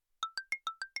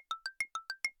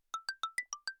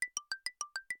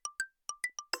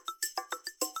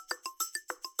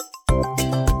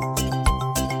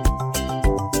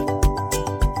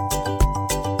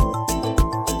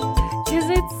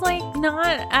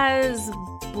not as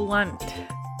blunt.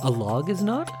 A log is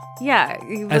not? Yeah.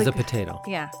 As a potato.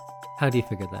 Yeah. How do you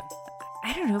figure that?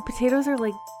 I don't know. Potatoes are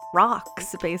like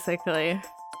rocks, basically.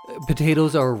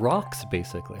 Potatoes are rocks,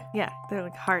 basically. Yeah, they're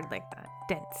like hard like that.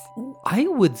 Dense. I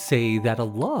would say that a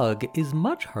log is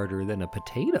much harder than a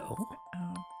potato.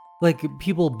 Oh. Like,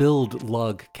 people build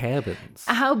log cabins.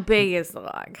 How big is the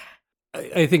log?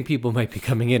 I think people might be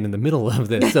coming in the middle of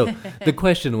this. So the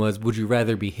question was, would you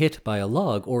rather be hit by a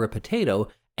log or a potato?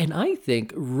 And I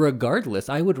think, regardless,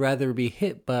 I would rather be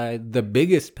hit by the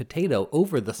biggest potato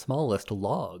over the smallest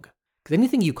log. Because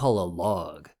anything you call a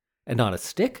log and not a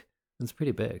stick, that's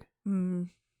pretty big. Mm.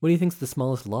 What do you think's the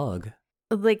smallest log?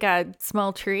 Like a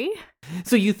small tree?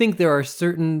 So you think there are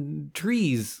certain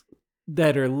trees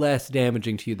that are less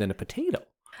damaging to you than a potato?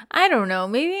 I don't know.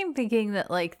 Maybe I'm thinking that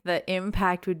like the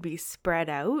impact would be spread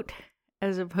out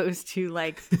as opposed to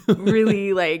like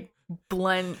really like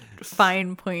blunt,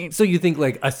 fine points. So you think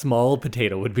like a small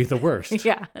potato would be the worst?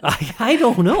 Yeah. I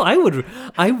don't know. I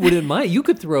wouldn't mind. You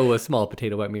could throw a small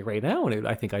potato at me right now and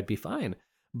I think I'd be fine.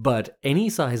 But any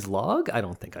size log, I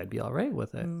don't think I'd be all right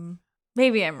with it.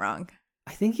 Maybe I'm wrong.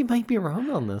 I think you might be wrong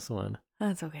on this one.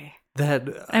 That's okay.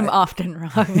 I'm often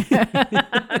wrong.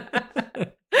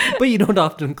 But you don't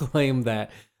often claim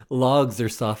that logs are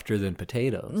softer than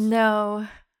potatoes. No.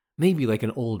 Maybe like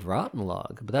an old rotten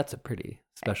log, but that's a pretty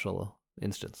special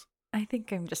instance. I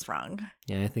think I'm just wrong.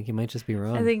 Yeah, I think you might just be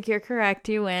wrong. I think you're correct.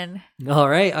 You win. All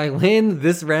right, I win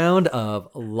this round of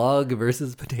log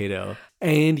versus potato.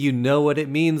 And you know what it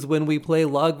means when we play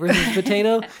log versus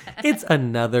potato? It's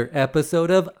another episode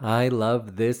of I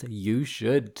Love This, You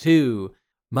Should Too.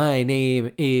 My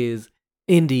name is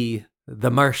Indy,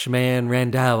 the Marshman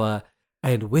Randawa,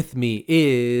 and with me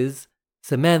is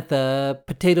Samantha,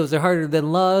 potatoes are harder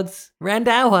than logs,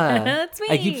 Randawa. That's me.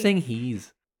 I keep saying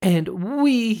he's. And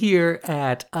we here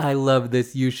at I Love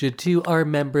This, You Should Too are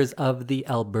members of the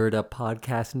Alberta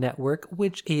Podcast Network,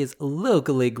 which is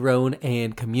locally grown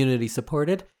and community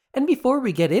supported. And before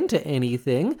we get into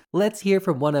anything, let's hear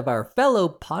from one of our fellow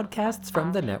podcasts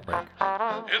from the network.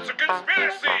 It's a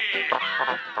conspiracy!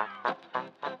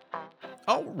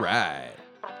 All right.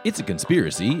 It's a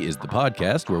Conspiracy is the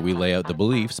podcast where we lay out the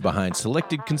beliefs behind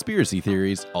selected conspiracy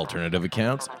theories, alternative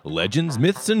accounts, legends,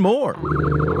 myths, and more.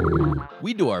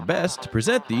 We do our best to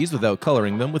present these without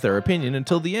coloring them with our opinion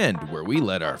until the end, where we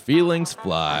let our feelings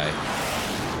fly.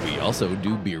 We also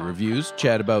do beer reviews,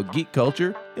 chat about geek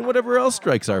culture, and whatever else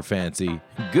strikes our fancy.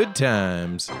 Good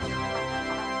times.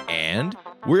 And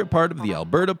we're a part of the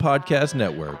Alberta Podcast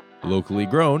Network, locally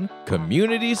grown,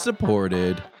 community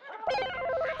supported.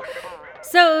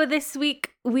 So this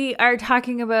week we are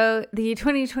talking about the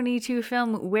 2022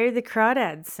 film Where the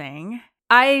Crawdads Sing.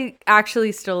 I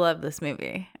actually still love this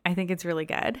movie. I think it's really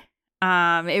good.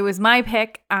 It was my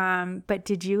pick, but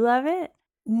did you love it?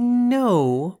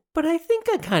 No, but I think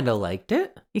I kind of liked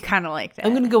it. You kind of liked it.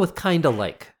 I'm going to go with kind of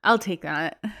like. I'll take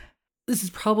that. This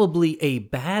is probably a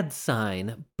bad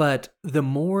sign, but the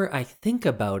more I think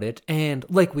about it, and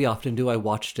like we often do, I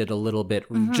watched it a little bit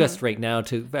just right now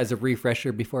as a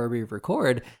refresher before we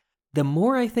record. The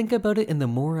more I think about it and the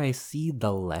more I see,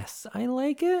 the less I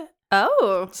like it.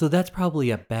 Oh. So that's probably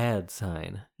a bad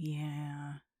sign.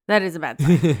 Yeah, that is a bad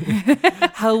sign.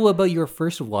 How about your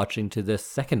first watching to this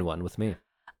second one with me?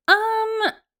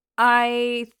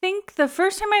 I think the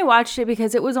first time I watched it,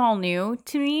 because it was all new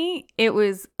to me, it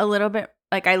was a little bit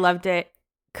like I loved it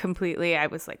completely. I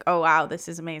was like, oh, wow, this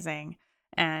is amazing.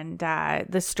 And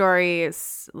the story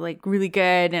is like really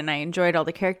good. And I enjoyed all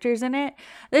the characters in it.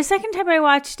 The second time I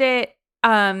watched it,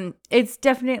 it's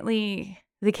definitely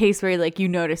the case where like you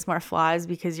notice more flaws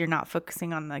because you're not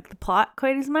focusing on like the plot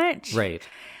quite as much. Right.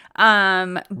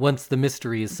 Once the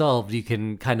mystery is solved, you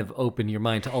can kind of open your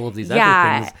mind to all of these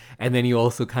other things. And then you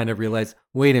also kind of realize,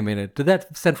 wait a minute, did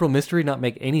that central mystery not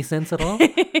make any sense at all?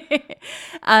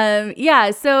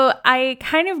 So I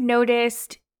kind of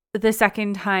noticed the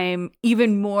second time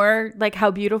even more like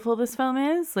how beautiful this film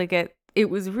is. Like it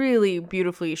was really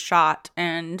beautifully shot,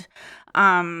 and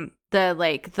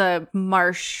the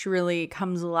marsh really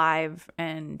comes alive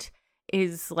and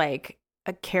is like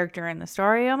a character in the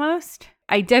story almost.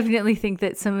 I definitely think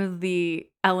that some of the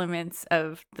elements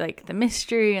of like the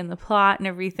mystery and the plot and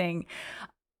everything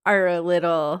are a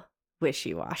little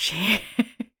wishy-washy.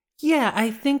 Yeah,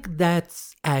 I think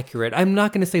that's accurate. I'm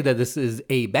not going to say that this is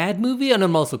a bad movie, and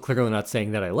I'm also clearly not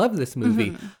saying that I love this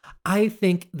movie. I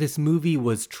think this movie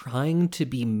was trying to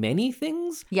be many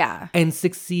things Yeah. and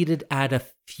succeeded at a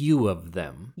few of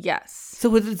them. Yes.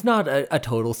 So it's not a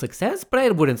total success, but I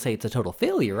wouldn't say it's a total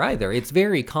failure either. It's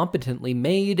very competently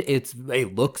made. It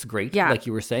looks great, Yeah, like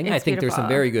you were saying. it's I think there's some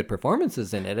beautiful. very good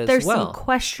performances in it as There's well. some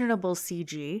questionable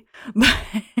CG. But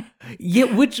Yeah,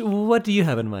 what do you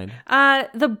have in mind?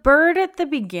 the bird at the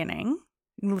beginning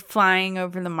flying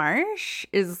over the marsh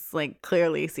is like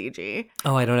clearly CG.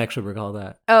 Oh, I don't actually recall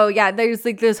that. Oh yeah, there's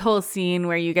like this whole scene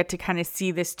where you get to kind of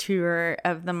see this tour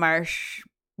of the marsh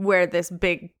where this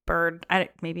big bird,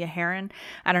 maybe a heron,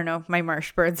 I don't know my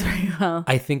marsh birds very well.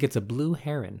 I think it's a blue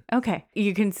heron. Okay,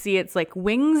 you can see it's like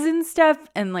wings and stuff,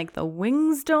 and like the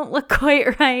wings don't look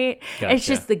quite right. Gotcha. It's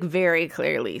just like very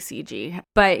clearly CG.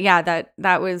 But yeah,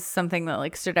 that was something that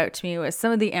like stood out to me, was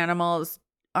some of the animals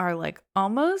are like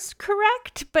almost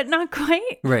correct, but not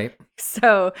quite. Right.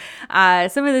 So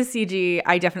some of the CG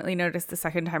I definitely noticed the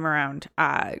second time around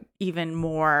even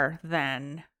more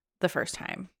than the first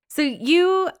time. So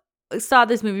you saw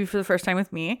this movie for the first time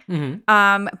with me,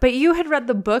 but you had read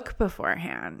the book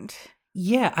beforehand.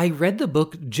 Yeah, I read the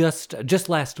book just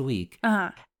last week.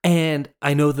 Uh-huh. And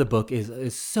I know the book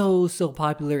is so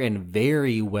popular and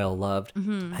very well loved.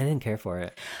 Mhm. I didn't care for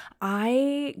it.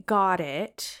 I got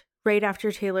it right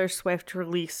after Taylor Swift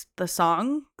released the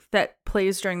song that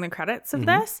plays during the credits of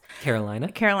this,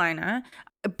 Carolina,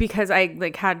 because I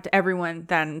like had everyone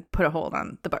then put a hold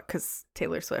on the book because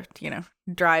Taylor Swift,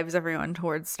 drives everyone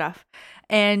towards stuff.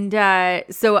 And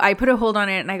so I put a hold on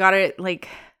it and I got it like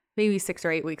maybe 6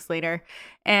 or 8 weeks later.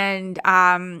 And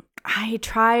I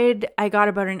got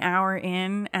about an hour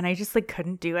in and I just like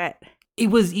couldn't do it. It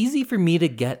was easy for me to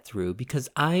get through because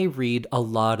I read a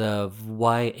lot of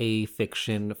YA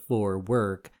fiction for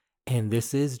work, and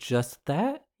this is just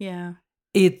that. Yeah.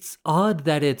 It's odd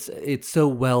that it's so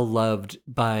well loved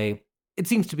by, it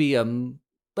seems to be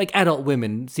like adult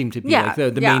women seem to be like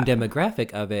the main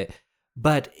demographic of it.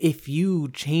 But if you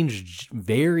change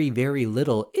very, very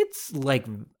little, it's like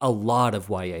a lot of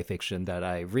YA fiction that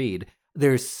I read.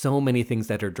 There's so many things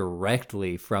that are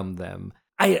directly from them.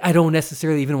 I don't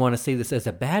necessarily even want to say this as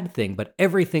a bad thing, but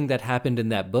everything that happened in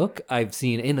that book, I've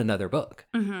seen in another book.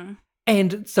 Mm-hmm.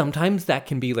 And sometimes that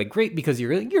can be like great because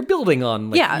you're building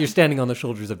on, like, you're standing on the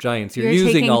shoulders of giants. You're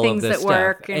using all of this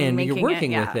stuff and you're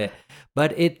working with it.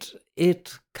 But it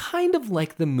kind of,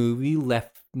 like the movie,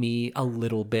 left me a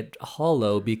little bit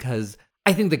hollow because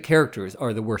I think the characters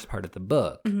are the worst part of the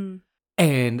book. Mm-hmm.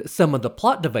 And some of the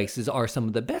plot devices are some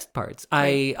of the best parts.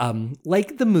 Right. I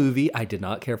like the movie. I did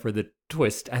not care for the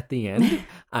twist at the end.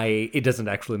 It doesn't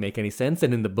actually make any sense.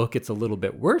 And in the book, it's a little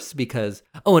bit worse because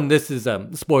and this is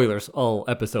spoilers all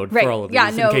episode for all of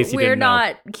these. In case you we're didn't know.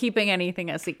 not keeping anything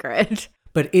a secret.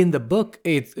 But in the book,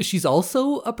 she's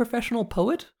also a professional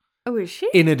poet. Oh, is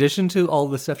she? In addition to all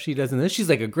the stuff she does in this, she's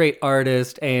like a great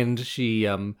artist, and she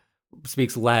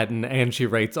speaks Latin, and she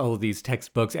writes all of these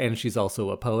textbooks, and she's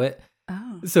also a poet.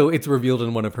 Oh. So it's revealed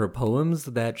in one of her poems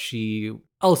that she...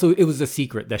 Also, it was a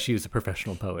secret that she was a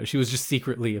professional poet. She was just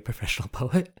secretly a professional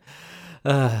poet.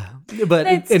 But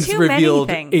it's revealed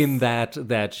in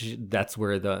that's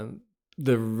where the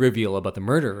reveal about the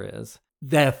murder is.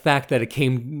 The fact that it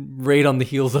came right on the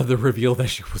heels of the reveal that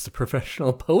she was a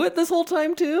professional poet this whole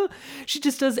time too. She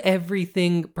just does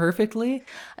everything perfectly.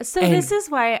 So this is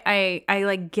why I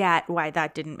like get why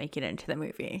that didn't make it into the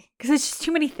movie. Because it's just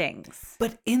too many things.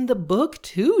 But in the book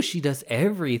too, she does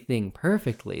everything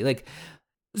perfectly. Like,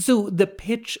 so the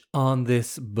pitch on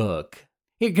this book...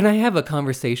 Here, can I have a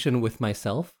conversation with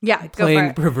myself? Yeah, go playing for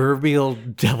it. proverbial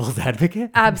devil's advocate?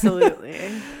 Absolutely.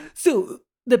 So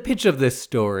the pitch of this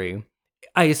story...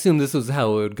 I assume this was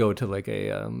how it would go to like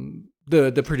a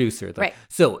the producer. Like, right.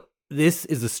 So this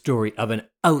is a story of an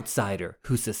outsider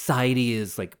who society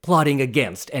is like plotting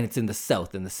against, and it's in the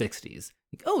South in the 60s.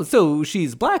 Like, oh, so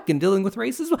she's black and dealing with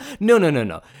racism?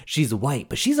 No. She's white,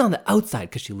 but she's on the outside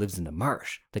because she lives in the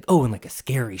marsh. Like, oh, in like a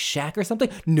scary shack or something?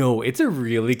 No, it's a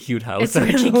really cute house.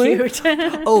 It's really cute.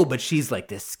 Oh, but she's like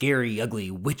this scary, ugly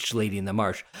witch lady in the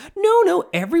marsh. No,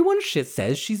 everyone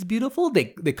says she's beautiful. They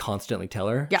constantly tell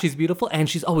her she's beautiful, and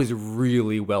she's always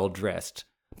really well dressed.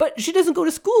 But she doesn't go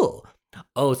to school.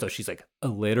 Oh, so she's like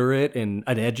illiterate and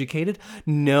uneducated?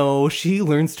 No, she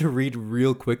learns to read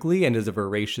real quickly and is a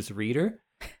voracious reader.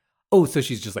 Oh, so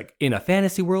she's just like in a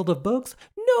fantasy world of books?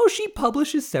 No, she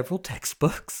publishes several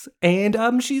textbooks, and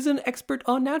she's an expert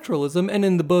on naturalism, and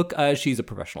in the book, she's a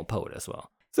professional poet as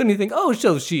well. So then you think, oh,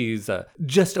 so she's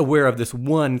just aware of this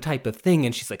one type of thing,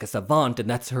 and she's like a savant, and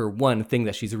that's her one thing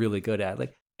that she's really good at.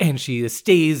 Like, and she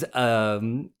stays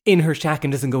in her shack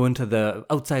and doesn't go into the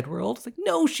outside world. It's like,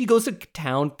 no, she goes to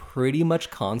town pretty much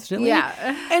constantly.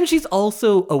 Yeah. And she's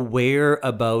also aware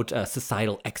about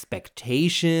societal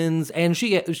expectations, and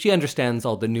she understands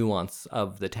all the nuance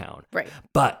of the town. Right.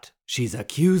 But she's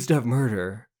accused of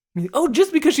murder. Oh,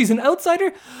 just because she's an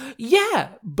outsider? Yeah,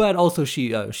 but also she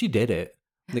did it.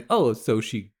 Like, oh, so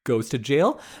she goes to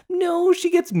jail? No, she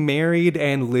gets married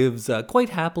and lives quite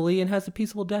happily and has a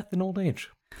peaceful death in old age.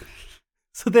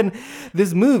 So then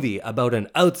this movie about an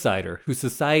outsider who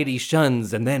society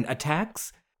shuns and then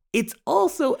attacks, it's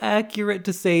also accurate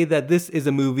to say that this is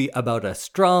a movie about a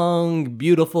strong,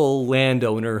 beautiful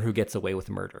landowner who gets away with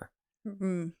murder.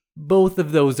 Mm-hmm. Both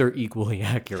of those are equally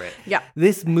accurate. Yeah.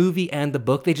 This movie and the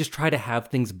book, they just try to have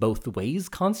things both ways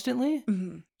constantly.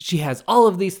 Mm-hmm. She has all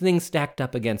of these things stacked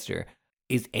up against her.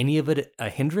 Is any of it a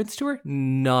hindrance to her?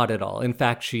 Not at all. In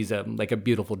fact, she's like a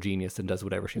beautiful genius and does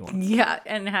whatever she wants. Yeah,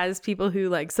 and has people who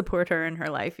like support her in her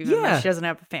life, even though she doesn't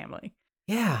have a family.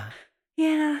 Yeah.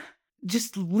 Yeah.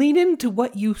 Just lean into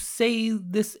what you say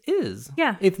this is.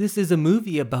 Yeah. If this is a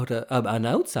movie about an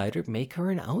outsider, make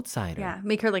her an outsider. Yeah,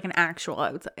 make her like an actual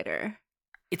outsider.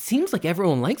 It seems like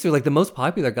everyone likes her. Like the most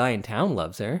popular guy in town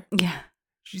loves her. Yeah.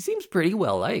 She seems pretty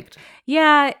well liked.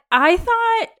 Yeah, I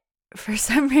thought for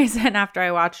some reason after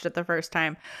I watched it the first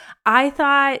time, I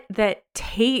thought that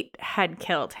Tate had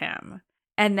killed him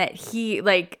and that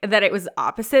that it was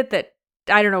opposite, that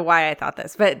I don't know why I thought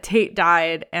this, but Tate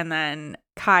died and then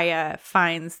Kaya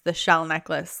finds the shell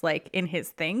necklace like in his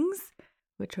things,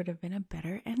 which would have been a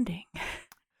better ending.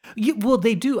 Yeah, well,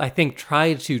 they do, I think,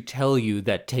 try to tell you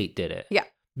that Tate did it. Yeah.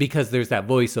 Because there's that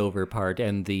voiceover part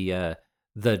and the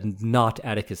not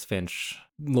Atticus Finch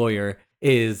lawyer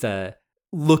is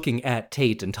looking at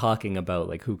Tate and talking about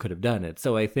like who could have done it.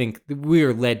 So I think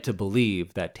we're led to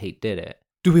believe that Tate did it.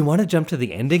 Do we want to jump to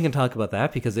the ending and talk about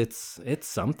that? Because it's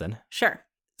something. Sure.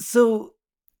 So,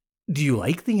 do you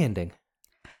like the ending?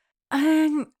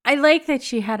 I like that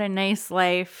she had a nice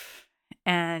life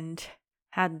and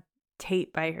had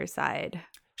Tate by her side.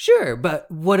 Sure, but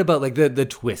what about like the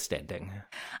twist ending?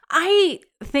 I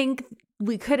think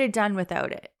we could have done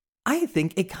without it. I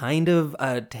think it kind of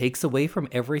takes away from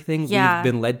everything Yeah.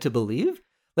 we've been led to believe.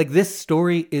 Like this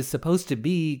story is supposed to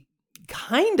be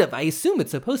I assume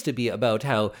it's supposed to be about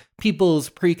how people's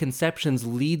preconceptions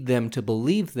lead them to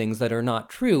believe things that are not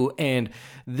true. And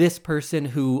this person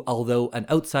who, although an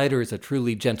outsider, is a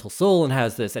truly gentle soul and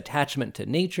has this attachment to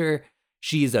nature,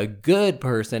 she's a good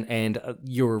person and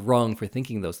you're wrong for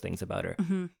thinking those things about her.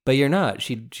 Mm-hmm. But you're not.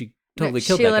 She totally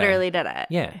killed that She guy. literally did it.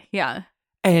 Yeah. Yeah.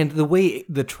 And the way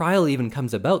the trial even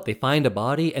comes about, they find a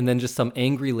body and then just some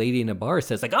angry lady in a bar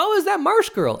says like, oh, is that Marsh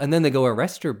girl? And then they go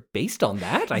arrest her based on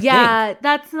that, I think.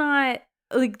 That's not,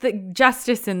 like, the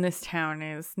justice in this town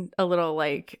is a little,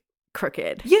 like,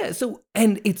 crooked. Yeah, so,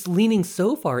 and it's leaning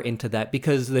so far into that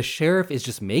because the sheriff is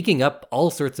just making up all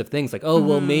sorts of things like, oh,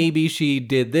 well, maybe she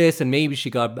did this and maybe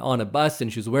she got on a bus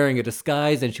and she was wearing a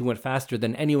disguise and she went faster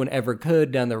than anyone ever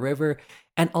could down the river.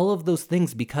 And all of those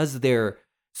things, because they're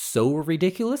so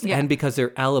ridiculous and because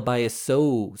their alibi is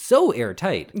so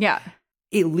airtight. Yeah.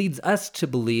 It leads us to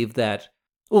believe that,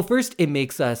 well, first it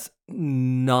makes us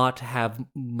not have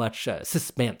much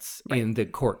suspense in the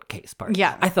court case part.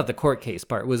 Yeah. I thought the court case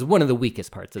part was one of the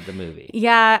weakest parts of the movie.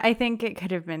 Yeah, I think it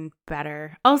could have been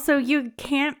better. Also, you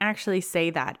can't actually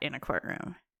say that in a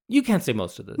courtroom. You can't say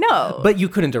most of this. No. But you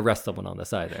couldn't arrest someone on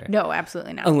this either. No,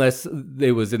 absolutely not. Unless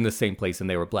they was in the same place and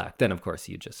they were black. Then, of course,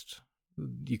 you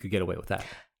could get away with that.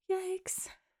 Yikes.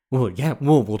 Well, yeah,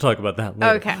 we'll talk about that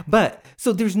later. Okay. But,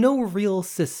 so there's no real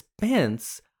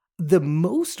suspense. The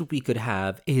most we could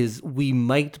have is we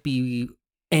might be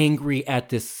angry at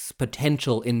this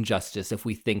potential injustice if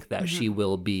we think that she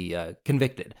will be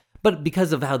convicted. But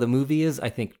because of how the movie is, I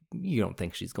think you don't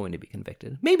think she's going to be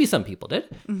convicted. Maybe some people did.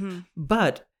 Mm-hmm.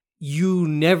 But you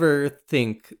never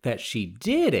think that she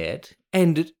did it.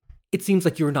 And it seems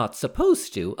like you're not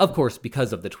supposed to, of course,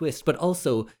 because of the twist, but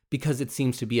also because it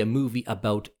seems to be a movie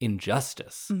about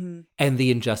injustice and the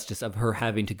injustice of her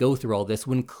having to go through all this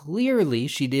when clearly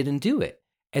she didn't do it.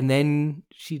 And then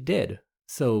she did.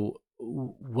 So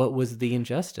what was the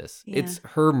injustice? Yeah. It's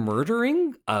her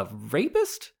murdering a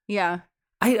rapist? Yeah.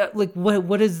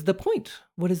 What is the point?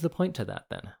 What is the point to that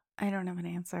then? I don't have an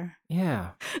answer.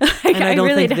 Yeah. Like, And I don't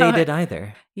really think don't. they did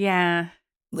either. Yeah.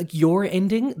 Like your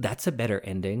ending, that's a better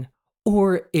ending.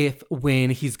 Or if when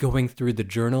he's going through the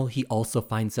journal, he also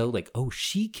finds out like, oh,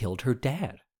 she killed her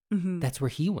dad. Mm-hmm. That's where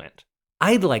he went.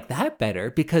 I'd like that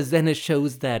better because then it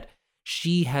shows that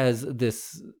she has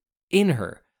this in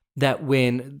her that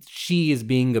when she is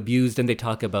being abused and they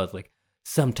talk about like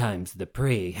sometimes the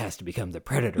prey has to become the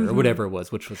predator or whatever it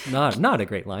was, which was not a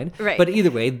great line. Right. But either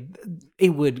way, it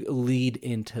would lean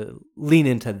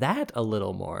into that a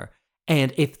little more.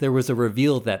 And if there was a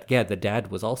reveal that, yeah, the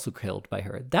dad was also killed by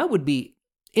her, that would be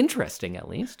interesting, at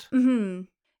least. Mm-hmm.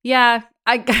 Yeah,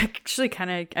 I actually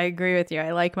I agree with you.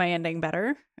 I like my ending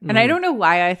better. And I don't know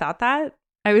why I thought that.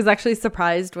 I was actually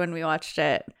surprised when we watched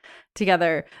it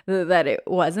together that it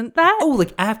wasn't that. Oh,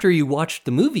 like after you watched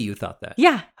the movie, you thought that?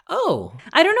 Yeah. Oh.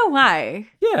 I don't know why.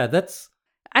 Yeah, that's...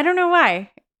 I don't know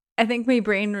why. I think my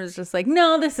brain was just like,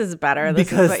 no, this is better. This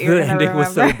because is what you're the gonna ending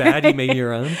was so remember. bad, you made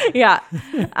your own? Yeah.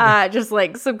 Just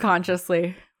like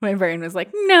subconsciously, my brain was like,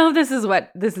 no, this is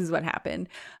what happened.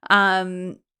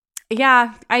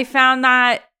 Yeah, I found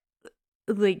that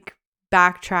like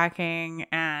backtracking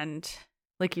and,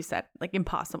 like you said, like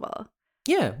impossible.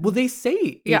 Yeah, well, they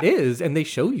say it is, and they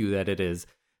show you that it is.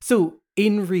 So,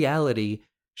 in reality,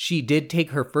 she did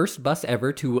take her first bus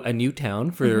ever to a new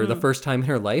town for the first time in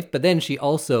her life, but then she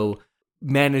also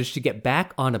managed to get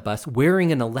back on a bus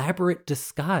wearing an elaborate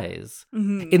disguise.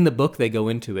 In the book, they go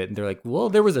into it, and they're like, well,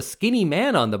 there was a skinny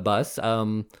man on the bus.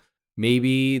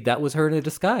 Maybe that was her in a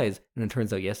disguise. And it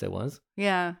turns out, yes, it was.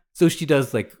 Yeah. So she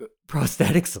does, like,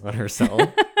 prosthetics on herself.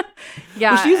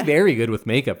 Yeah. Well, she's very good with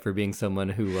makeup for being someone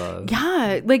who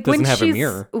like doesn't have a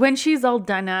mirror. When she's all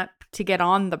done up to get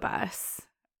on the bus,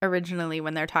 originally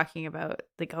when they're talking about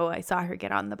like, oh, I saw her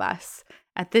get on the bus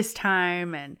at this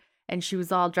time and she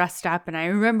was all dressed up, and I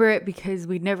remember it because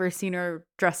we'd never seen her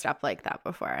dressed up like that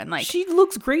before. And like she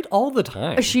looks great all the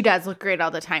time. She does look great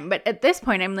all the time. But at this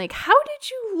point I'm like, how did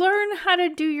you learn how to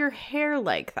do your hair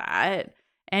like that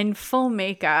and full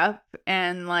makeup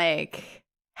and like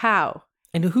how?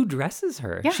 And who dresses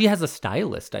her? Yeah. She has a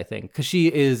stylist, I think, because she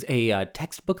is a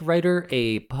textbook writer,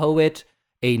 a poet,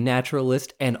 a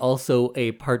naturalist, and also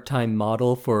a part-time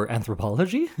model for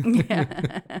anthropology.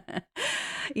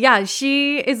 Yeah,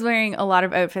 she is wearing a lot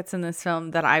of outfits in this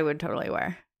film that I would totally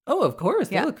wear. Oh, of course.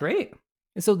 They Yeah. look great.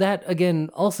 And so that, again,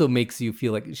 also makes you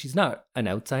feel like she's not an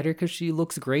outsider because she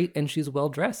looks great and she's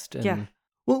well-dressed. And, Yeah.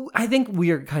 well, I think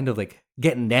we are kind of like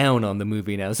getting down on the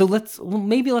movie now. So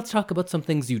maybe let's talk about some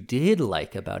things you did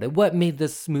like about it. What made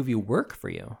this movie work for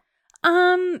you?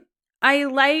 I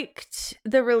liked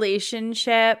the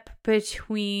relationship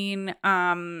between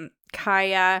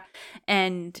Kaya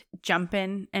and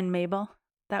Jumpin' and Mabel.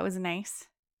 That was nice.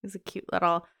 It was a cute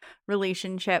little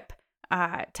relationship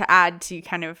to add to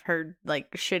kind of her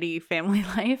like shitty family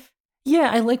life. Yeah,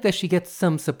 I like that she gets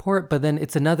some support, but then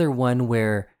it's another one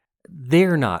where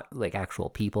they're not like actual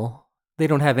people. They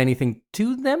don't have anything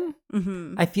to them.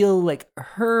 Mm-hmm. I feel like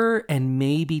her and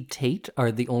maybe Tate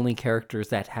are the only characters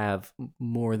that have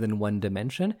more than one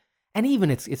dimension. And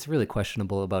even it's really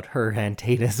questionable about her and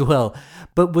Tate as well.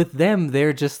 But with them,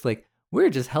 they're just like, we're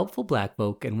just helpful black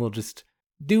folk and we'll just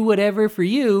do whatever for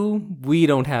you. We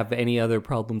don't have any other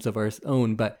problems of our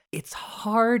own. But it's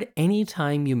hard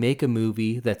anytime you make a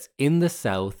movie that's in the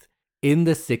South, in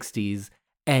the 60s,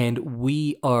 and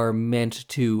we are meant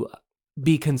to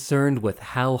be concerned with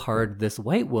how hard this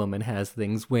white woman has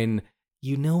things when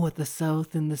you know what the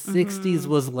South in the 60s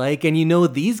was like, and you know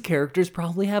these characters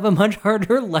probably have a much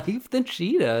harder life than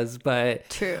she does, but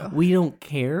True. we don't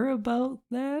care about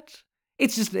that.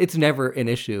 It's never an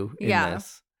issue in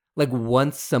this. Like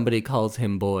once somebody calls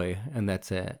him boy, and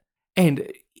that's it. And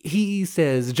he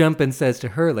says, Jumpin' says to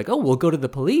her, like, oh, we'll go to the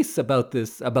police about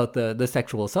this, about the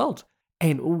sexual assault.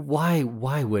 And why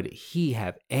would he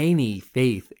have any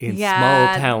faith in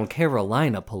small town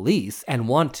Carolina police and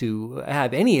want to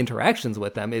have any interactions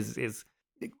with them?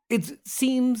 It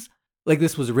seems like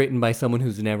this was written by someone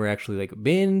who's never actually like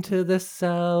been to the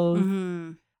South.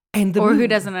 Mm-hmm. And who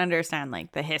doesn't understand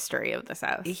like the history of the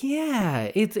South.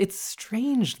 Yeah, it's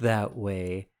strange that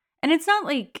way. And it's not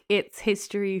like it's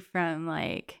history from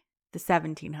like the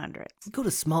 1700s. Go to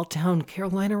small town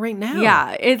Carolina right now.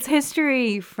 Yeah, it's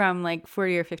history from like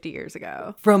 40 or 50 years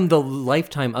ago. From the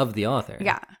lifetime of the author.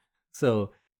 Yeah.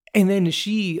 So, and then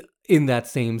she, in that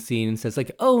same scene, says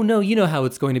like, oh no, you know how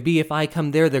it's going to be. If I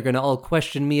come there, they're going to all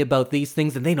question me about these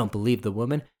things and they don't believe the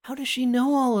woman. How does she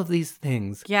know all of these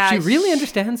things? Yeah. She really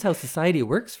understands how society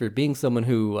works for being someone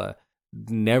who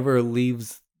never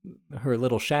leaves her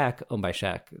little shack. Oh, by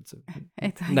shack, it's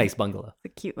a nice bungalow.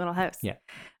 It's a cute little house. Yeah.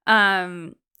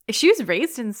 She was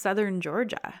raised in southern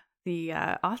Georgia, the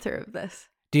author of this.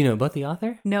 Do you know about the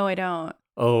author? No, I don't.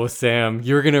 Oh, Sam,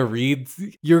 you're going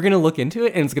to look into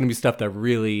it and it's going to be stuff that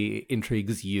really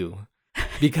intrigues you.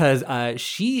 because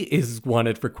she is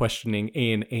wanted for questioning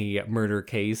in a murder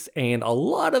case, and a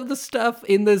lot of the stuff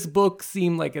in this book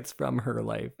seem like it's from her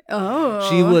life.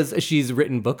 Oh. She's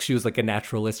written books. She was like a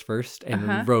naturalist first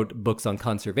and wrote books on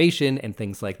conservation and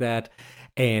things like that.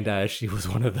 And she was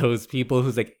one of those people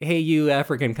who's like, hey, you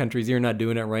African countries, you're not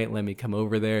doing it right. Let me come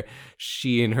over there.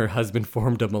 She and her husband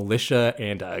formed a militia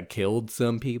and killed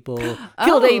some people.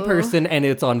 Killed a person, and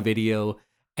it's on video.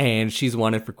 And she's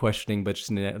wanted for questioning, but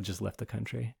just left the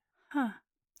country. Huh.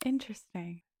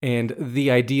 Interesting. And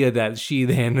the idea that she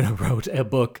then wrote a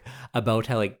book about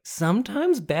how, like,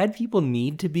 sometimes bad people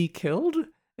need to be killed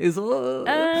is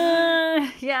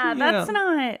yeah,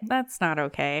 that's not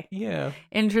okay. Yeah.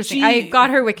 Interesting. I got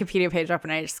her Wikipedia page up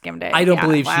and I just skimmed it. I don't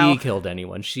believe she killed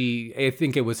anyone. I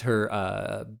think it was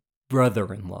her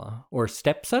brother-in-law or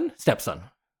stepson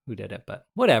who did it, but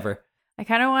whatever. I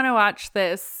kind of want to watch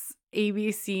this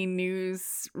ABC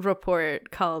News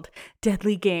report called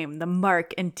Deadly Game, the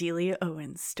Mark and Delia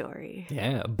Owens story.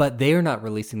 Yeah, but they are not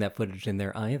releasing that footage in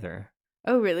there either.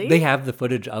 Oh, really? They have the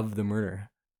footage of the murder.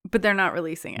 But they're not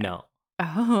releasing it. No.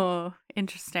 Oh,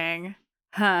 interesting.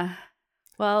 Huh.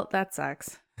 Well, that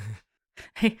sucks.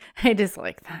 I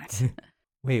dislike that.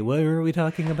 Wait, what were we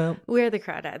talking about? Where the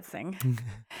crawdads sing.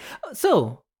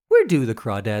 So, where do the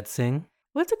crawdads sing?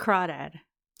 What's a crawdad?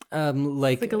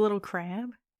 Like a little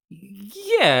crab?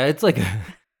 Yeah, it's like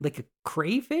a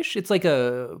crayfish. It's like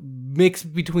a mix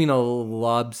between a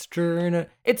lobster and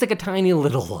it's like a tiny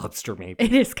little lobster, maybe.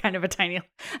 It is kind of a tiny.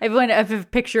 I have a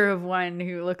picture of one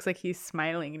who looks like he's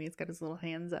smiling and he's got his little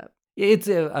hands up. It's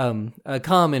a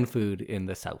common food in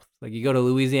the South. Like you go to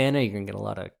Louisiana, you can get a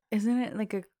lot of. Isn't it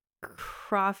like a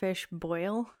crawfish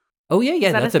boil? Oh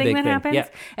yeah, that's a big that thing. Happens? Yeah.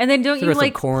 And then don't you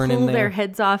like corn pull in their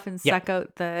heads off and Yeah. suck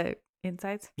out the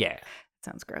insides? Yeah.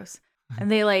 Sounds gross. And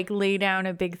they like lay down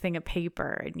a big thing of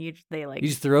paper and you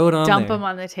just throw it on dump there. them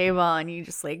on the table and you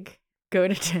just like go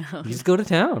to town. You just go to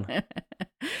town.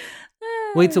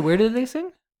 Wait, so where did they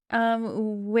sing?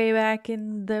 Way back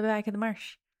in the back of the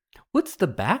marsh. What's the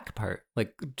back part?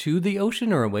 Like to the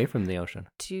ocean or away from the ocean?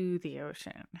 To the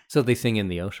ocean. So they sing in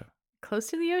the ocean. Close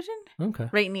to the ocean? Okay.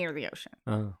 Right near the ocean.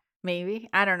 Oh. Maybe.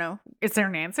 I don't know. Is there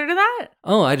an answer to that?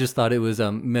 Oh, I just thought it was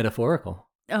metaphorical.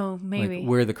 Oh, maybe. Like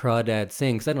where the crawdads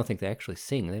sing, because I don't think they actually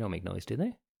sing. They don't make noise, do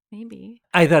they? Maybe.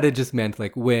 I thought it just meant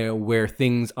like where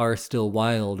things are still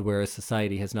wild, where a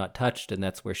society has not touched, and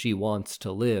that's where she wants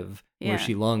to live, where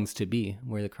she longs to be,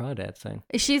 where the crawdads sing.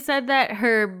 She said that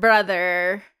her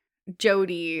brother,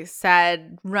 Jody,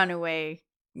 said run away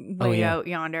way out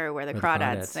yonder where the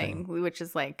crawdads sing, which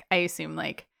is like, I assume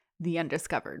like the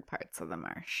undiscovered parts of the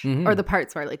marsh. Mm-hmm. Or the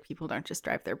parts where like people don't just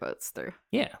drive their boats through.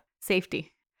 Yeah.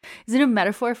 Safety. Is it a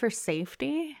metaphor for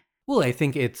safety? Well, I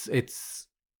think it's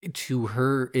to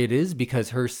her, it is because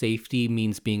her safety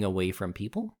means being away from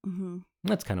people. Mm-hmm.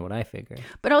 That's kind of what I figured.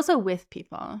 But also with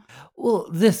people. Well,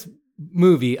 this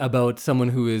movie about someone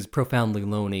who is profoundly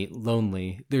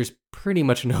lonely, there's pretty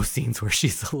much no scenes where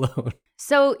she's alone.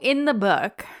 So in the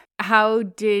book, how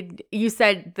did you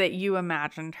said that you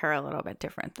imagined her a little bit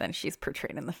different than she's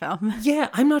portrayed in the film? Yeah,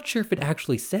 I'm not sure if it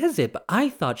actually says it, but I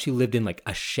thought she lived in like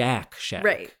a shack.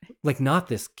 Right. Like not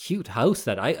this cute house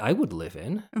that I would live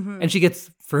in. Mm-hmm. And she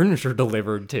gets furniture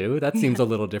delivered too. That seems a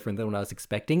little different than what I was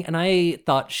expecting. And I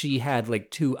thought she had like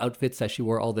two outfits that she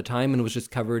wore all the time and was just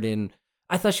covered in,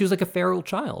 I thought she was like a feral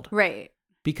child. Right.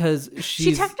 Because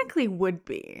she technically would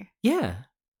be. Yeah.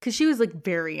 Because she was like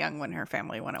very young when her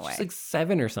family went away. She's like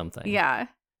 7 or something. Yeah.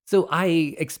 So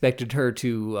I expected her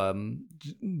to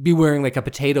be wearing like a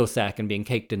potato sack and being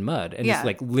caked in mud and just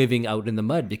like living out in the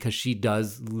mud because she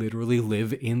does literally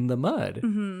live in the mud.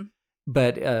 Mm-hmm.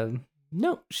 But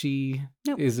no, she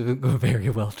is very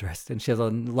well dressed and she has a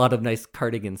lot of nice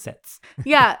cardigan sets.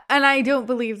 Yeah. And I don't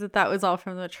believe that was all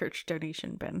from the church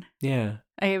donation bin. Yeah.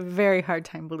 I have a very hard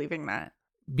time believing that.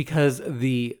 Because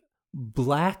the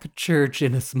Black church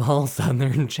in a small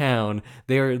southern town,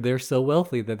 they're so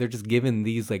wealthy that they're just giving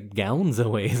these like gowns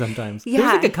away sometimes. Yeah.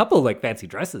 There's like a couple like fancy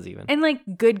dresses even. In like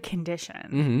good condition.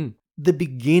 Mm-hmm. The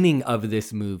beginning of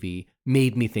this movie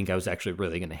made me think I was actually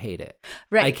really going to hate it.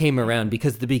 Right. I came around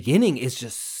because the beginning is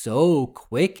just so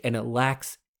quick and it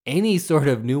lacks any sort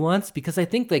of nuance because I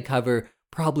think they cover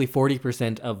probably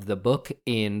 40% of the book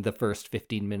in the first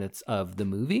 15 minutes of the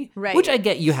movie. Right. Which I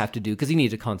get you have to do because you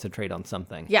need to concentrate on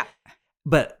something. Yeah.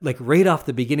 But like right off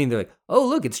the beginning, they're like, oh,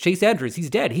 look, it's Chase Andrews. He's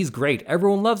dead. He's great.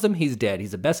 Everyone loves him. He's dead.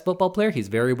 He's the best football player. He's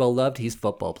very well loved. He's a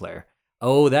football player.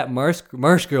 Oh, that Marsh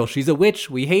girl. She's a witch.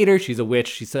 We hate her. She's a witch.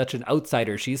 She's such an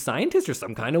outsider. She's a scientist or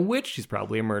some kind of witch. She's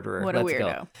probably a murderer. What a Let's weirdo.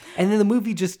 go. And then the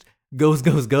movie just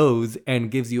goes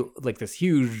and gives you like this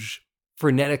huge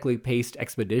frenetically paced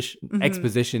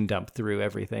exposition dump through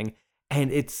everything. And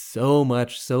it's so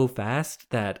much so fast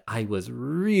that I was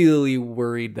really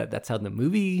worried that that's how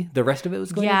the rest of it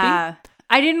was going to Yeah.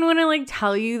 I didn't want to like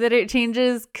tell you that it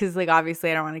changes because like obviously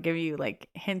I don't want to give you like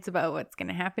hints about what's going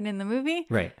to happen in the movie. be.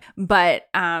 Right. But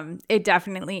it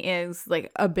definitely is like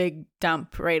a big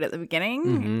dump right at the beginning.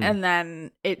 Mhm. And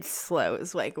then it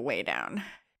slows like way down.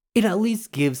 It at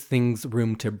least gives things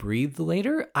room to breathe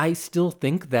later. I still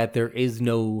think that there is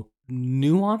no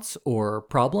nuance or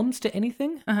problems to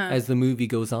anything as the movie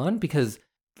goes on because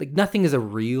like nothing is a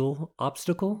real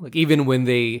obstacle. Like even when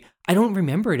I don't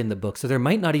remember it in the book, so there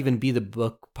might not even be the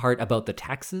book part about the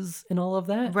taxes and all of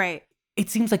that. Right. It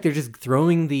seems like they're just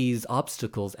throwing these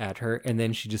obstacles at her and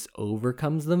then she just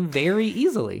overcomes them very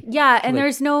easily. Yeah. And Like-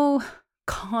 there's no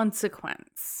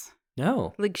consequence.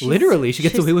 No. Like, literally, she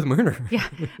gets she's- away with murder. Yeah.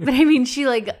 But I mean, she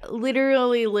like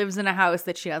literally lives in a house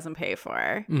that she doesn't pay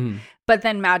for, Mhm. but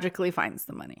then magically finds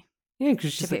the money. Yeah,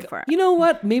 because she's pay like, for it. you know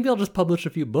what? Maybe I'll just publish a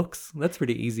few books. That's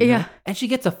pretty easy. Yeah. Huh? And she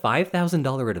gets a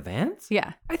 $5,000 advance?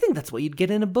 Yeah. I think that's what you'd get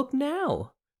in a book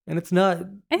now. And it's not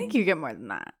I think you get more than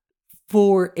that.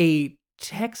 for a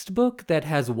textbook that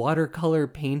has watercolor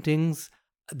paintings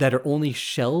that are only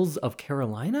shells of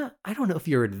Carolina. I don't know if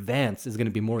your advance is going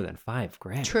to be more than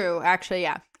 $5,000. True. Actually,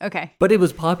 yeah. Okay. But it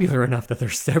was popular enough that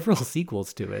there's several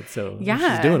sequels to it. So Yeah.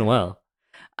 she's doing well.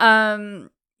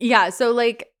 Yeah. So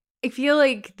like, I feel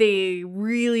like they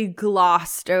really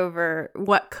glossed over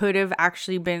what could have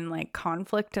actually been like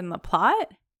conflict in the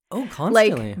plot. Oh,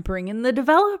 constantly. Like bring in the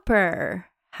developer,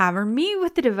 have her meet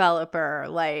with the developer.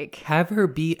 Like, Have her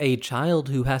be a child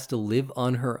who has to live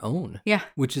on her own. yeah.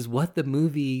 Which is what the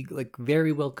movie like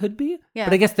very well could be. Yeah.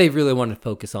 But I guess they really wanted to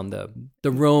focus on the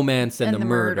romance and, the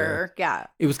murder. Yeah.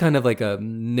 It was kind of like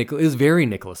it was very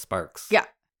Nicholas Sparks. Yeah.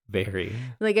 Very.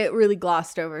 Like it really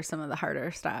glossed over some of the harder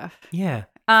stuff. Yeah.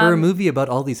 For a Um, movie about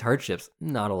all these hardships,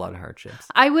 not a lot of hardships.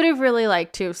 I would have really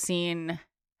liked to have seen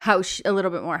a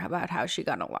little bit more about how she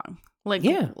got along. Like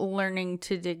Yeah. learning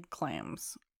to dig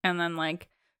clams and then like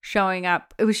showing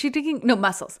up. Was she digging? No,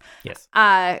 mussels. Yes.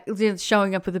 Just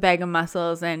showing up with a bag of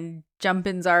mussels and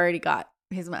Jumpin's already got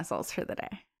his mussels for the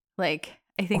day. Like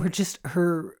I think Or just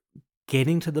her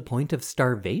getting to the point of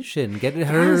starvation, getting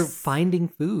her Yes. finding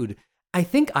food. I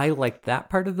think I liked that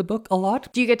part of the book a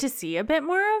lot. do you get to see a bit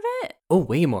more of it? Oh,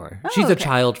 way more. Oh, She's a okay.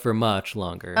 child for much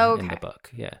longer Oh, in the okay.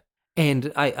 book. Yeah. And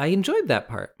I enjoyed that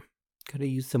part. Could have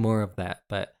used some more of that,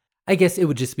 but I guess it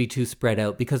would just be too spread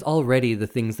out because already the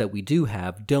things that we do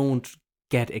have don't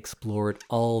get explored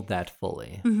all that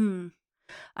fully. Mm-hmm.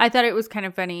 I thought it was kind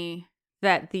of funny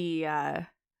that the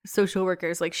social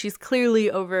workers, like she's clearly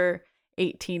over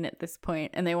 18 at this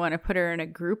point and they want to put her in a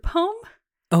group home.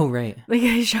 Oh, right. Like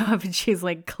they show up and she's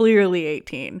like clearly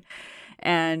 18.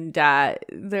 And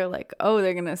they're like, oh,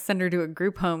 they're going to send her to a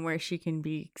group home where she can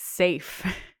be safe.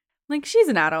 Like she's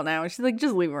an adult now. She's like,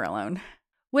 just leave her alone.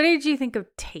 What did you think of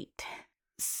Tate?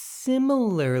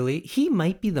 Similarly, he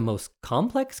might be the most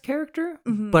complex character,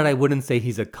 Mhm. but I wouldn't say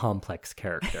he's a complex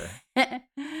character.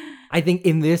 I think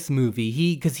in this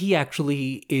movie, because he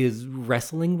actually is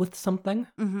wrestling with something.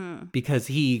 Mm-hmm. Because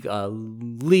he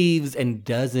leaves and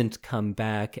doesn't come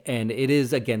back, and it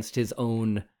is against his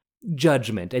own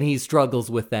judgment, and he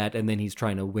struggles with that, and then he's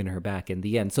trying to win her back in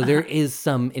the end. So there is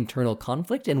some internal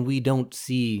conflict, and we don't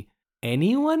see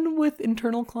anyone with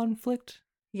internal conflict,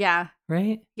 Yeah.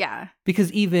 right? Yeah.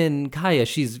 Because even Kaya,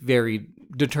 she's very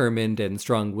determined and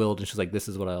strong-willed, and she's like, this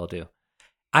is what I'll do.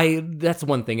 That's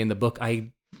one thing in the book.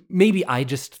 Maybe I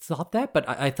just thought that, but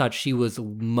I thought she was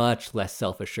much less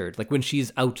self-assured. Like when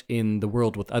she's out in the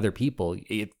world with other people,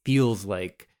 it feels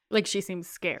like, She seems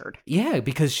scared. yeah,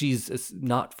 because she's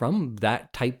not from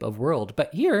that type of world.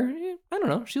 But here, I don't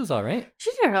know, she was all right.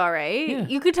 She did all right. Yeah.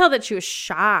 You could tell that she was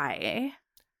shy.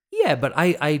 Yeah, but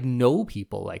I know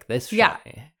people like this shy. Yeah.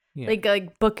 Yeah.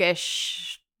 Like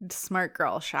bookish, smart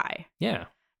girl shy. Yeah.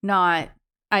 Not,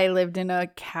 I lived in a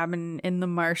cabin in the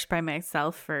marsh by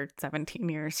myself for 17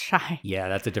 years shy. Yeah,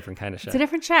 that's a different kind of shy. It's a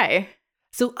different shy.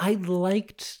 So I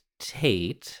liked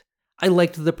Tate. I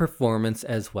liked the performance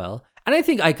as well. And I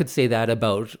think I could say that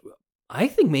about, I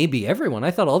think maybe everyone.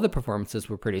 I thought all the performances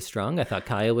were pretty strong. I thought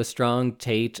Kaya was strong,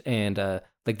 Tate, and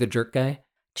like the jerk guy.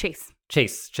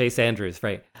 Chase Andrews,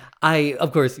 right.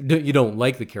 Of course, you don't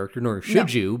like the character, nor should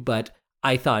No. you, but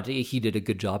I thought he did a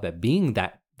good job at being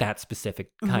that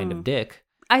specific kind of dick.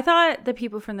 I thought the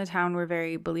people from the town were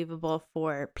very believable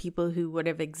for people who would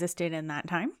have existed in that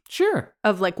time. Sure.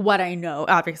 Of like what I know.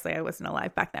 Obviously, I wasn't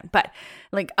alive back then, but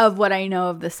like of what I know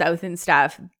of the South and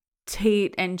stuff,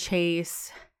 Tate and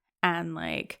Chase and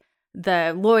like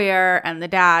the lawyer and the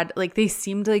dad, like they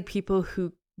seemed like people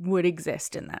who would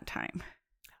exist in that time.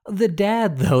 The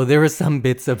dad, though, there were some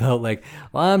bits about like,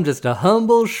 well, I'm just a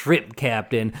humble shrimp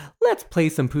captain. Let's play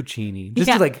some Puccini. Just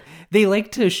Yeah. to, like, they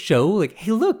like to show like,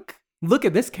 hey, look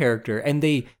at this character, and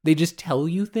they just tell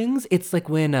you things. It's like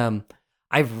when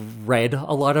I've read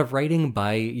a lot of writing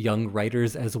by young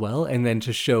writers as well, and then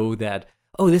to show that,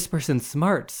 oh, this person's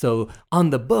smart, so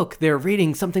on the book they're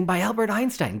reading something by Albert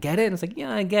Einstein. Get it? And it's like,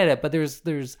 yeah, I get it, but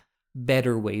there's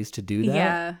better ways to do that.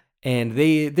 Yeah. And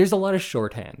there's a lot of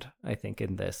shorthand, I think,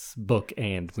 in this book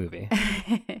and movie.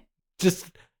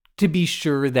 Just to be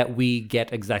sure that we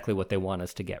get exactly what they want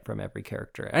us to get from every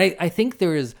character. I think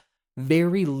there is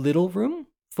very little room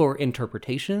for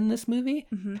interpretation in this movie.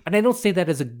 Mhm. And I don't say that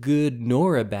as a good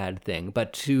nor a bad thing,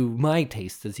 but to my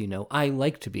taste, as you know, I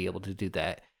like to be able to do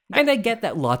that. And I get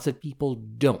that lots of people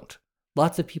don't.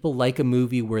 Lots of people like a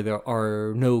movie where there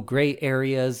are no gray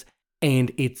areas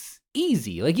and it's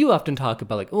easy. Like you often talk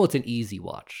about like, oh, it's an easy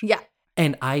watch. Yeah.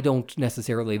 And I don't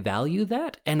necessarily value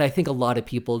that. And I think a lot of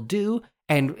people do.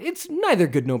 And it's neither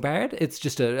good nor bad. It's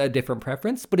just a different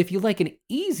preference. But if you like an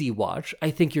easy watch, I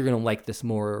think you're going to like this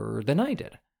more than I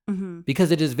did. Mhm.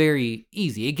 Because it is very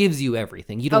easy. It gives you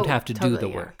everything. You don't Oh, have to do totally, the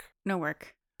yeah. work. No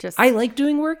work. Just I like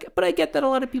doing work, but I get that a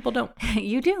lot of people don't.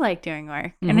 you do like doing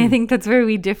work. And I Mhm. think that's where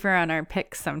we differ on our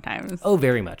picks sometimes. Oh,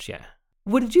 very much, yeah.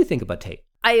 What did you think about Tate?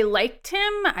 I liked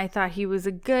him. I thought he was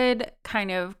a good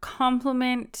kind of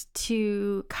compliment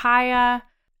to Kaya.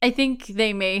 I think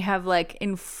they may have like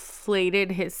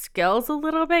inflated his skills a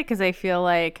little bit because I feel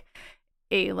like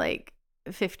a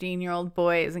 15-year-old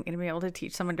boy isn't going to be able to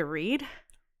teach someone to read.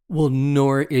 Well,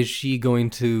 nor is she going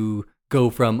to go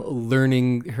from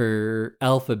learning her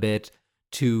alphabet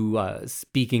to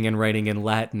speaking and writing in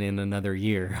Latin in another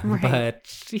year. Right. But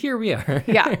here we are.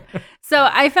 Yeah. So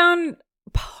I found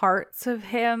parts of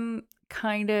him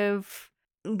kind of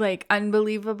like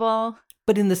unbelievable.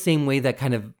 But in the same way that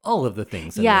kind of all of the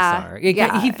things in Yeah, this are.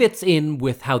 yeah. He fits in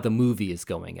with how the movie is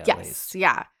going, at Yes. least.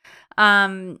 Yeah.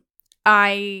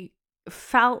 I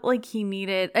felt like he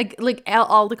needed like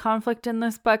all the conflict in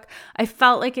this book. I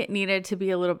felt like it needed to be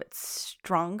a little bit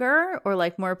stronger or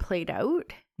like more played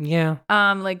out. Yeah.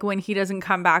 Like when he doesn't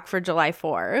come back for July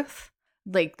 4th,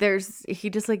 like he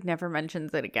just like never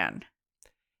mentions it again.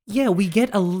 Yeah, we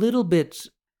get a little bit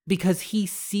because he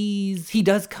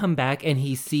does come back and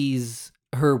he sees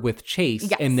her with Chase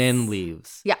Yes. and then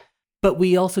leaves. Yeah. But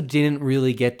we also didn't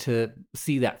really get to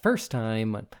see that first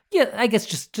time. Yeah, I guess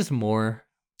just more.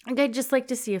 Like I'd just like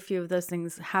to see a few of those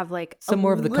things have like Some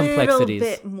more of the little complexities.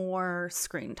 bit more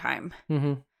screen time.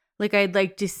 Mm-hmm. Like I'd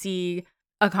like to see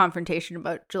a confrontation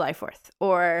about July 4th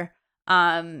or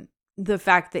the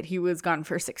fact that he was gone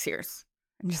for 6 years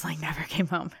and just like never came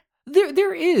home.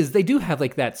 There is. They do have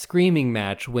like that screaming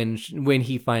match when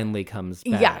he finally comes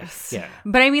back. Yes. Yeah.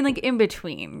 But I mean like in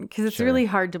between because it's Sure. really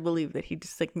hard to believe that he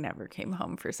just like never came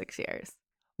home for 6 years.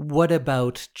 What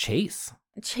about Chase?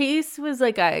 Chase was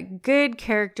like a good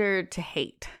character to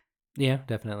hate. Yeah,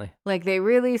 definitely. Like they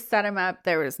really set him up.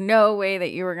 There was no way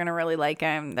that you were going to really like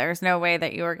him. There's no way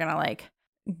that you were going to like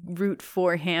root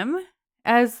for him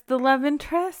as the love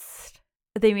interest.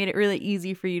 They made it really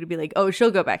easy for you to be like, oh,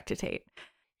 she'll go back to Tate.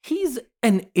 He's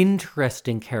an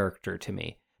interesting character to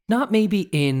me. Not maybe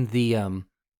in the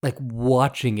like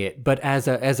watching it, but as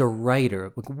a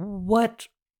writer, like what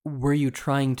were you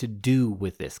trying to do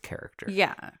with this character?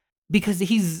 Yeah. Because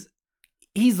he's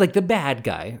like the bad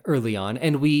guy early on,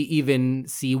 and we even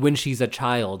see when she's a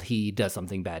child, he does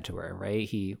something bad to her, right?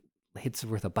 He hits her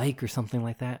with a bike or something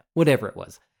like that. Whatever it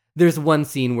was. There's one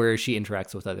scene where she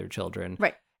interacts with other children.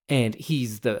 Right. And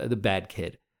he's the bad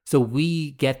kid. So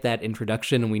we get that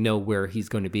introduction and we know where he's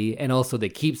going to be. And also they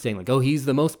keep saying like, oh, he's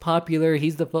the most popular.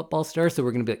 He's the football star. So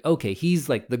we're going to be like, okay, he's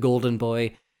like the golden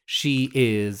boy. She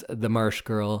is the Marsh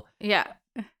girl. Yeah.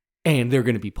 And they're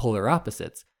going to be polar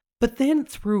opposites. But then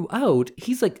throughout,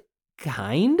 he's like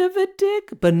kind of a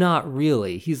dick, but not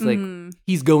really. He's like, Mhm.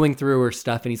 he's going through her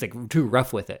stuff and he's like too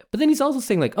rough with it. But then he's also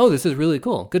saying like, oh, this is really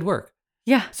cool. Good work.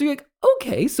 Yeah. So you're like,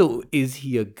 okay, so is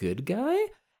he a good guy?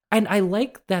 And I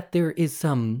like that there is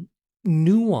some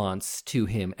nuance to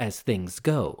him as things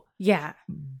go. Yeah.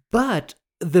 But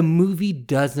the movie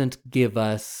doesn't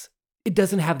it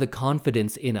doesn't have the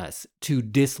confidence in us to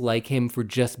dislike him for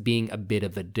just being a bit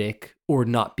of a dick or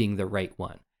not being the right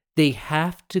one. They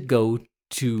have to go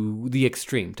to the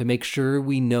extreme to make sure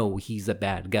we know he's a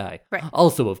bad guy. Right.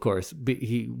 Also, of course,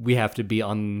 we have to be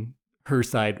on her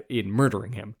side in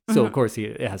murdering him. So, of course,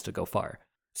 it has to go far.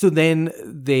 So then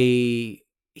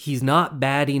he's not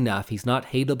bad enough. He's not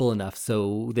hateable enough.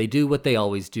 So they do what they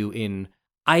always do in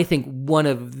I think one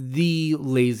of the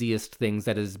laziest things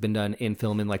that has been done in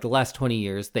film in like the last 20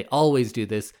 years, they always do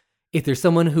this. If there's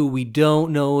someone who we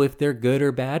don't know if they're good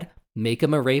or bad, make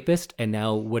them a rapist, and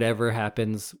now whatever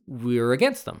happens, we're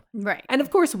against them. Right. And of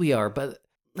course we are, but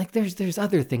like there's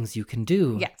other things you can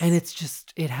do. Yes. And it's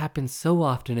just, it happens so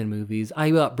often in movies.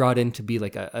 I got brought in to be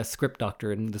like a script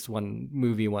doctor in this one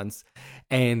movie once,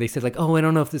 and they said like, oh, I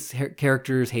don't know if this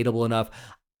character is hateable enough.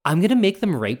 I'm going to make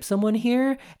them rape someone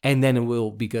here, and then it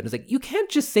will be good. It's like, you can't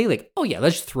just say like, oh yeah,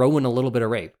 let's just throw in a little bit of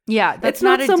rape. Yeah, that's It's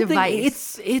not a something,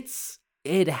 device.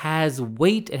 it has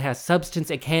weight, it has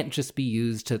substance. It can't just be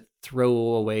used to throw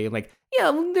away like,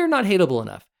 yeah, they're not hateable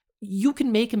enough. You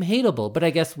can make him hateable, but I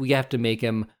guess we have to make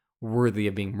him worthy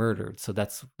of being murdered. So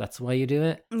that's why you do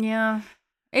it. Yeah.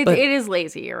 But- It is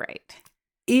lazy, you're right.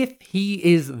 If he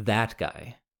is that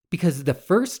guy, because the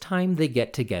first time they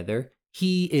get together,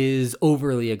 he is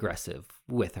overly aggressive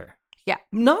with her. Yeah.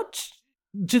 Not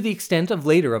to the extent of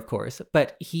later, of course,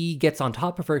 but he gets on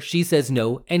top of her. She says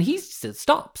no, and he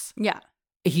stops. Yeah.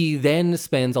 He then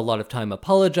spends a lot of time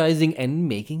apologizing and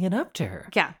making it up to her.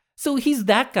 Yeah. So he's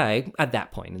that guy at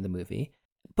that point in the movie.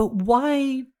 But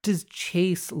why does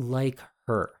Chase like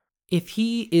her? If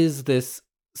he is this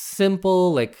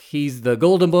simple, like he's the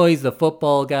golden boy, he's the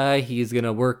football guy, he's going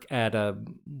to work at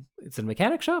it's a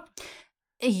mechanic shop?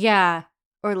 Yeah.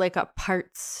 Or like a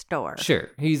parts store. Sure.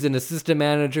 He's an assistant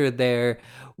manager there.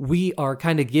 We are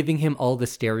kind of giving him all the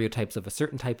stereotypes of a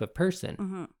certain type of person.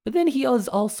 Mm-hmm. But then he is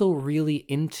also really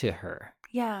into her.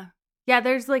 Yeah. Yeah,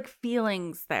 there's like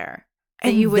feelings there that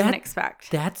And you wouldn't that- expect.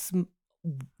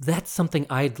 That's something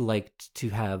I'd like to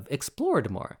have explored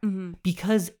more. Mm-hmm.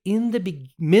 Because in the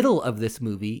middle of this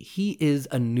movie, he is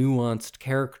a nuanced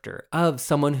character of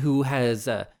someone who has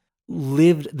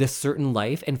lived this certain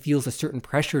life and feels a certain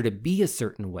pressure to be a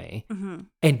certain way Mm-hmm.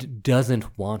 and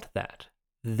doesn't want that.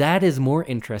 That is more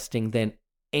interesting than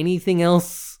anything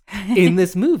else in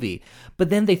this movie. But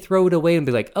then they throw it away and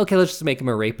be like, okay, let's just make him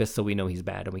a rapist so we know he's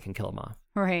bad and we can kill him off.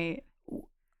 Right.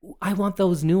 I want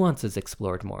those nuances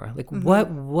explored more. Like, Mhm. what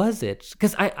was it?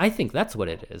 Because I think that's what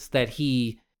it is, that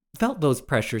he felt those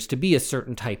pressures to be a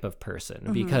certain type of person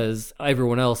Mhm. because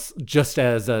everyone else, just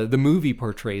as the movie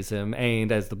portrays him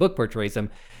and as the book portrays him,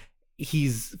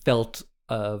 he's felt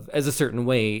of as a certain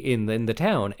way in the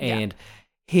town. Yeah. And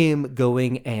him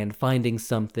going and finding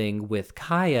something with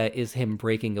Kaya is him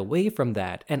breaking away from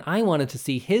that. And I wanted to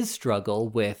see his struggle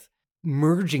with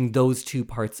merging those two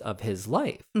parts of his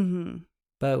life. Mm-hmm.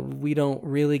 But we don't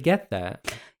really get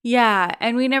that. Yeah,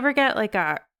 and we never get like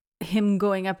him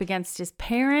going up against his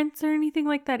parents or anything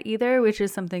like that either, which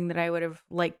is something that I would have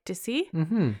liked to see.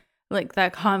 Mm-hmm. Like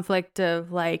that conflict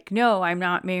of like, no, I'm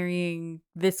not marrying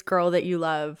this girl that you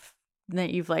love,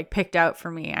 that you've like picked out for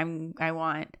me. I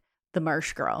want the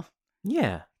Marsh girl.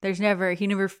 Yeah. He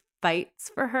never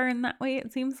fights for her in that way,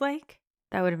 it seems like.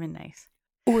 That would have been nice.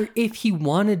 Or if he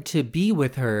wanted to be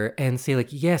with her and say like,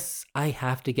 yes, I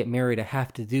have to get married, I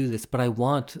have to do this, but I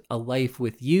want a life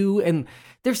with you. And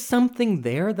there's something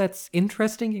there that's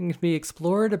interesting and can be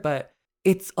explored, but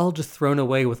it's all just thrown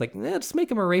away with like, just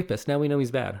make him a rapist. Now we know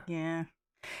he's bad. Yeah.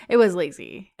 It was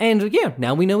lazy. And yeah,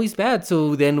 now we know he's bad.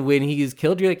 So then when he's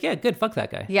killed, you're like, yeah, good, fuck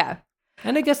that guy. Yeah.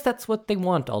 And I guess that's what they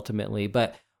want ultimately,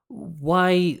 but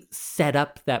why set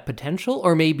up that potential?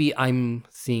 Or maybe I'm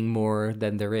seeing more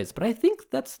than there is, but I think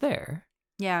that's there.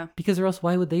 Yeah. Because or else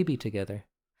why would they be together?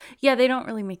 Yeah, they don't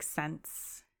really make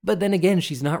sense. But then again,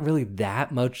 she's not really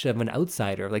that much of an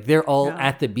outsider. Like they're all No.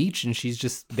 at the beach and she's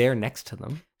just there next to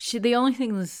them. The only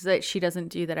thing that she doesn't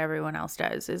do that everyone else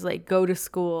does is like go to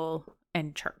school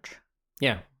and church.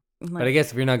 Yeah. Like, But I guess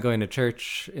if you're not going to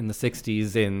church in the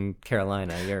 60s in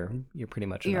Carolina, you're pretty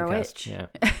much an you're a outcast. witch. Yeah.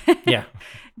 Yeah.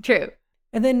 True.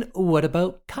 And then what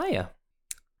about Kaya?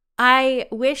 I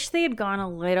wish they had gone a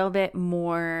little bit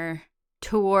more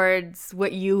towards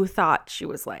what you thought she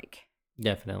was like.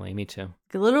 Definitely, me too.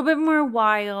 A little bit more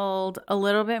wild, a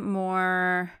little bit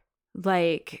more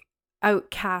like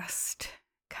outcast,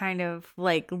 kind of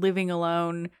like living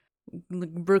alone,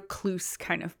 recluse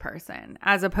kind of person,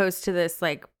 as opposed to this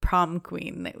like prom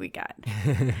queen that we got.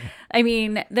 I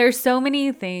mean, there's so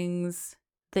many things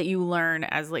that you learn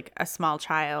as like a small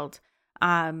child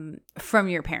from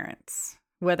your parents,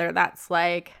 whether that's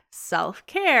like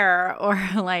self-care or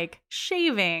like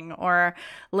shaving or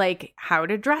like how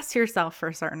to dress yourself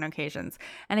for certain occasions.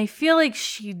 And I feel like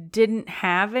she didn't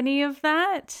have any of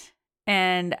that.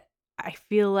 And I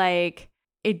feel like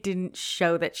it didn't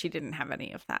show that she didn't have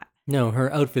any of that. No,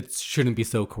 her outfits shouldn't be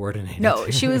so coordinated. No,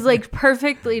 she was like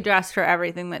perfectly dressed for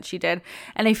everything that she did.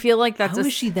 And I feel like that's How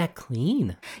is she that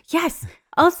clean? Yes.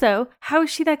 Also, how is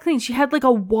she that clean? She had like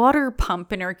a water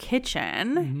pump in her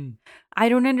kitchen. Mm-hmm. I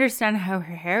don't understand how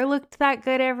her hair looked that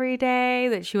good every day,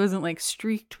 that she wasn't like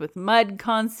streaked with mud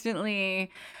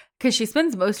constantly. Because she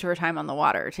spends most of her time on the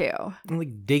water too.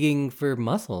 Like digging for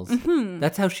mussels. Mm-hmm.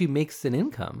 That's how she makes an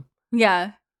income.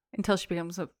 Yeah. Until she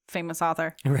becomes a famous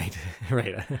author. Right.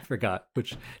 I forgot,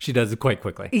 which she does quite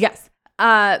quickly. Yes.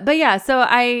 But yeah, so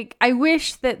I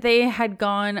wish that they had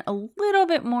gone a little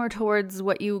bit more towards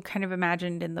what you kind of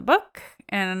imagined in the book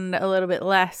and a little bit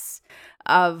less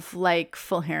of like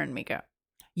full hair and makeup.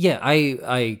 Yeah,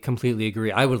 I completely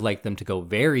agree. I would like them to go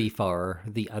very far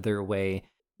the other way.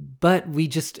 But we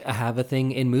just have a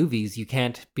thing in movies. You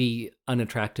can't be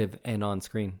unattractive and on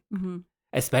screen, Mm-hmm.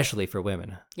 especially for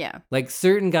women. Yeah. Like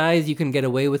certain guys, you can get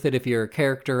away with it if you're a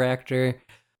character actor.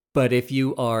 But if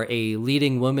you are a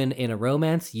leading woman in a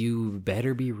romance, you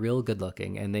better be real good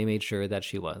looking. And they made sure that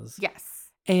she was. Yes.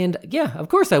 And yeah, of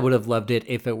course I would have loved it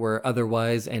if it were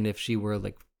otherwise and if she were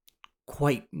like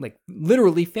quite like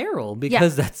literally feral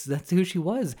because that's who she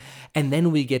was. And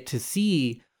then we get to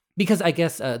see, because I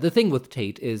guess the thing with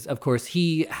Tate is, of course,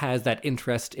 he has that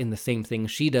interest in the same thing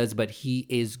she does, but he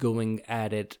is going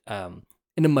at it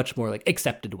in a much more like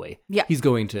accepted way. Yeah. He's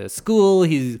going to school.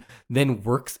 He then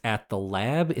works at the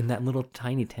lab in that little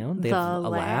tiny town. They have a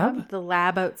lab. The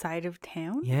lab outside of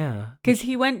town. Yeah. Because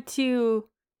he went to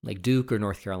Like Duke or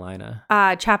North Carolina.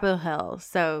 Chapel Hill.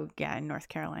 So yeah, in North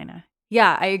Carolina.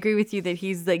 Yeah, I agree with you that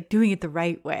he's like doing it the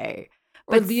right way.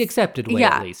 Or the accepted way,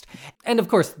 yeah. at least. And of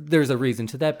course, there's a reason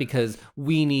to that because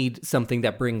we need something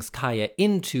that brings Kaya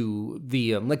into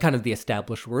the like kind of the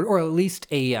established world, or at least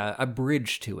a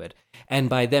bridge to it. And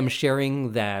by them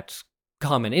sharing that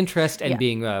common interest and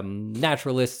being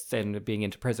naturalists and being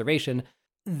into preservation,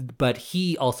 but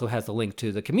he also has a link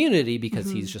to the community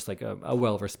because he's just like a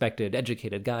well-respected,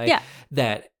 educated guy.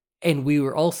 Yeah. And we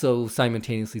were also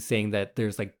simultaneously saying that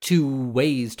there's like two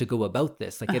ways to go about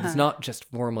this. Like it's not just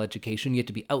formal education. You have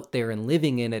to be out there and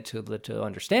living in it to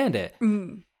understand it.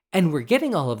 Mm. And we're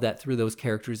getting all of that through those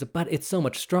characters, but it's so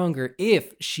much stronger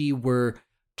if she were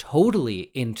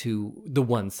totally into the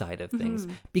one side of things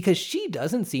because she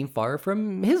doesn't seem far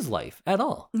from his life at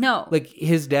all. No. Like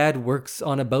his dad works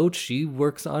on a boat. She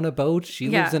works on a boat. She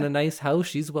lives Yeah. in a nice house.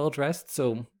 She's well dressed.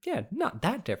 So yeah, not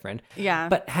that different. Yeah.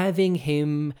 But having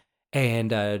him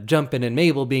and Jumpin' and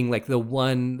Mabel being like the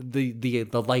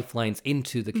lifelines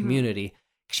into the community,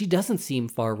 she doesn't seem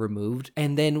far removed.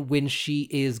 And then when she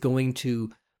is going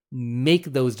to make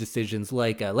those decisions,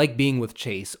 like being with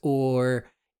Chase, or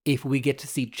if we get to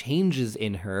see changes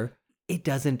in her, it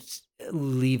doesn't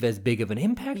leave as big of an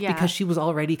impact because she was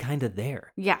already kind of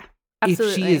there. Yeah.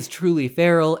 Absolutely. If she is truly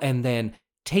feral and then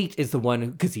Tate is the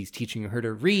one, because he's teaching her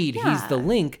to read, he's the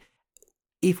link.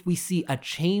 If we see a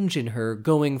change in her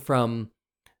going from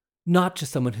not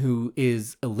just someone who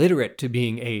is illiterate to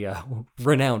being a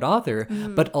renowned author,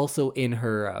 but also in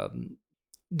her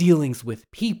dealings with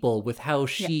people, with how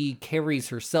she carries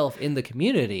herself in the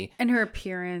community. And her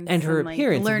appearance. Like,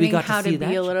 learning we got how to see to be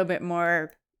that. a little bit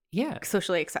more Yeah.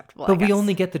 socially acceptable. But I we guess.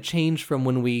 only get the change from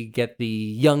when we get the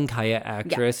young Kaya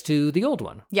actress to the old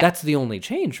one. Yeah. That's the only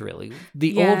change, really.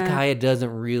 The old Kaya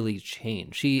doesn't really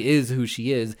change. She is who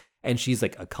she is, and she's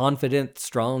like a confident,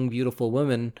 strong, beautiful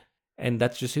woman, and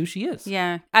that's just who she is.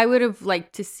 Yeah. I would have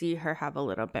liked to see her have a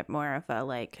little bit more of a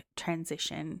like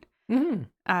transition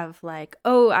of like,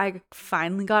 oh, I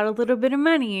finally got a little bit of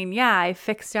money, and I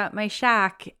fixed up my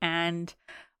shack and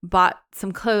bought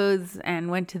some clothes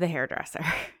and went to the hairdresser.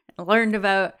 Learned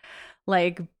about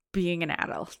like being an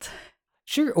adult.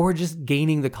 Sure, or just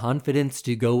gaining the confidence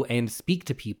to go and speak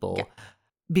to people.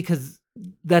 Because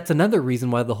that's another reason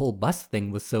why the whole bus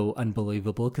thing was so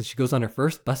unbelievable, because she goes on her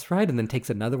first bus ride and then takes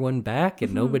another one back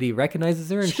and nobody recognizes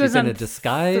her, and She she's goes in on a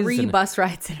disguise. 3 and, bus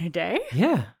rides in a day.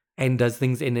 yeah, and does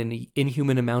things in an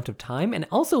inhuman amount of time. And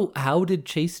also, how did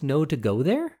Chase know to go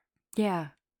there? Yeah.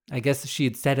 I guess she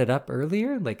had set it up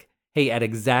earlier, like, hey, at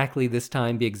exactly this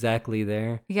time, be exactly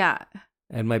there. Yeah.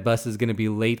 And my bus is going to be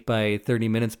late by 30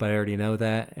 minutes, but I already know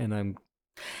that. And I'm...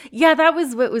 Yeah, that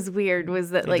was what was weird,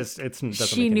 was that like doesn't she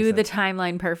make any knew the sense.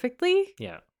 timeline perfectly.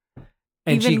 Yeah.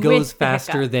 And Even she with goes the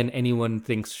faster hiccup. than anyone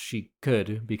thinks she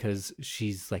could because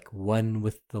she's like one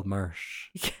with the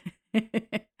marsh.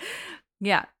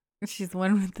 Yeah. She's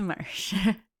one with the marsh.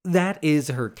 That is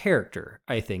her character,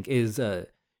 I think, is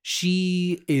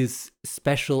she is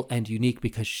special and unique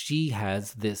because she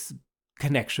has this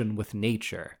connection with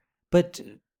nature. But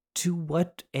to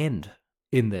what end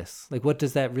in this? Like, what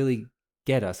does that really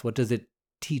get us? What does it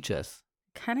teach us?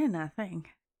 Kind of nothing.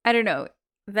 I don't know.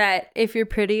 That if you're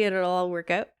pretty, it'll all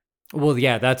work out. Well,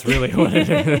 yeah, that's really what it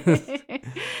is.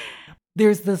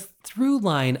 there's this through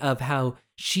line of how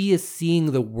she is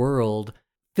seeing the world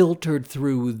filtered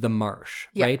through the marsh,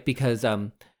 Yeah. right? Because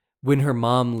when her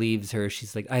mom leaves her,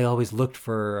 she's like, I always looked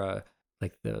for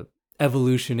like the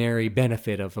evolutionary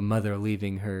benefit of a mother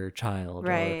leaving her child.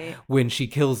 Right. Or when she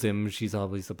kills him, she's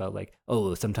always about like,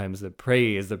 oh, sometimes the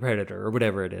prey is the predator or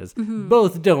whatever it is. Mhm.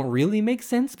 Both don't really make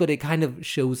sense, but it kind of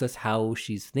shows us how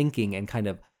she's thinking and kind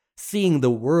of seeing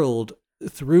the world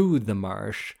through the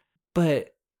marsh.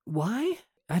 But why?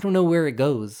 I don't know where it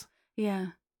goes. Yeah.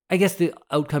 I guess the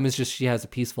outcome is just she has a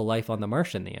peaceful life on the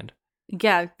marsh in the end.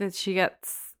 Yeah, that she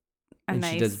gets a And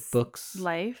nice she does books.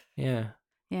 life. Yeah.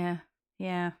 Yeah.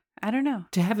 Yeah. I don't know.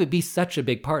 To have it be such a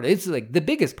big part, it's like the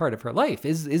biggest part of her life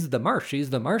is the marsh. She's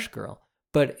the marsh girl.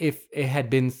 But if it had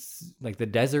been like the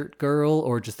desert girl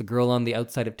or just the girl on the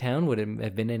outside of town, would it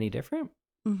have been any different?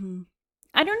 Mm-hmm.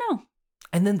 I don't know.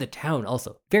 And then the town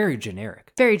also, very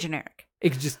generic. Very generic.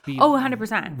 It could just be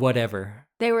 100%. whatever.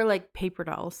 They were like paper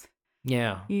dolls.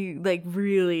 Yeah. You like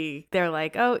really, they're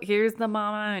like, oh, here's the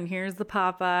mama and here's the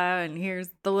papa and here's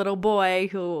the little boy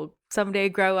who will someday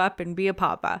grow up and be a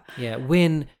papa. Yeah.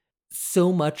 When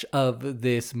so much of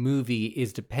this movie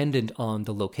is dependent on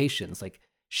the locations, like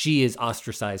she is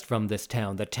ostracized from this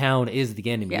town. The town is the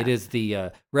enemy. Yeah. It is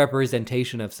the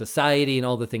representation of society and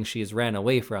all the things she has ran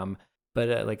away from.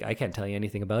 But like, I can't tell you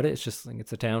anything about it. It's just like,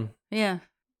 it's a town. Yeah.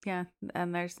 Yeah.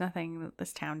 And there's nothing that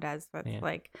this town does that's Yeah.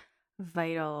 like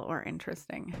vital or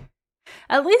interesting.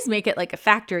 At least make it like a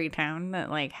factory town that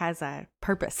like has a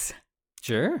purpose.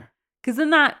 Sure. Because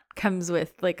then that comes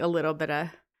with like a little bit of,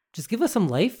 Just give us some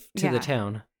life to Yeah. the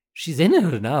town. She's in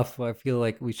it enough. I feel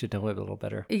like we should know it a little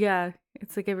better. yeah,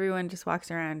 it's like everyone just walks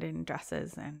around in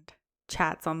dresses and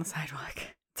chats on the sidewalk.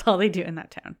 That's all they do in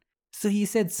that town. So you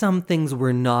said some things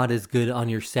were not as good on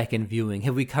your second viewing.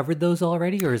 Have we covered those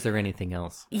already, or is there anything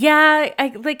else? Yeah,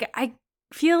 I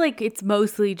feel like it's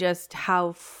mostly just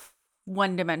how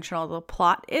one-dimensional the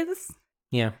plot is.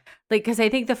 Yeah. Like, because I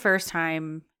think the first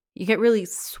time you get really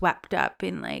swept up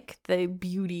in like the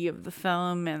beauty of the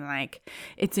film and like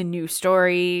it's a new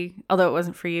story, although it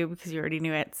wasn't for you because you already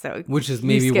knew it. So Which is you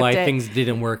maybe why skipped it. things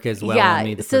didn't work as well yeah. on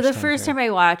me the So first the first time time I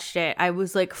watched it, I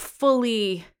was like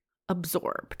fully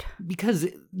absorbed. because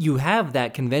you have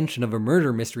that convention of a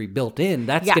murder mystery built in.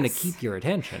 That's going to Yes. keep your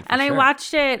attention. for And sure.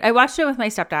 I watched it with my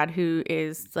stepdad, who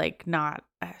is like not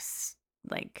a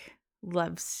like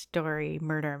love story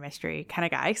murder mystery kind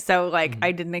of guy. So like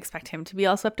I didn't expect him to be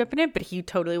all swept up in it, but he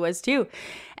totally was too.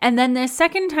 And then the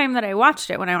second time that I watched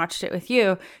it, when I watched it with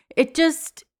you, it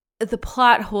just, the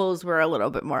plot holes were a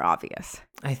little bit more obvious.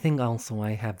 I think also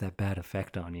I have that bad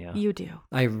effect on you. You do.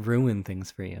 I ruin things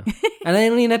for you. And I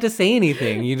don't even have to say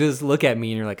anything. You just look at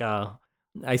me and you're like, oh,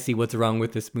 I see what's wrong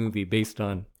with this movie based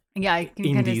on Yeah, I can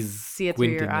kind of Indy's see it through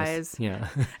your squintiness. eyes. Yeah.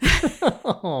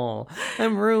 Oh,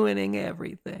 I'm ruining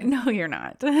everything. No, you're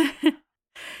not.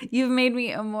 You've made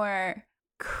me a more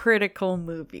critical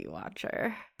movie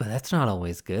watcher. But that's not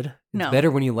always good. It's No.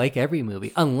 better when you like every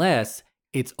movie, unless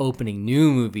it's opening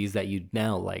new movies that you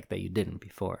now like that you didn't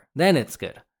before. Then it's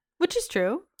good. Which is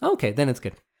true. Okay, then it's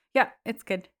good. Yeah, it's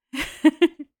good.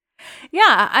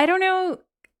 Yeah, I don't know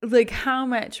like how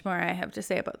much more I have to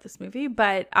say about this movie,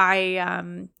 but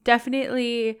I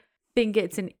definitely think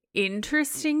it's an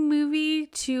interesting movie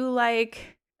to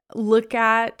like look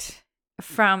at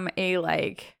from a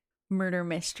like murder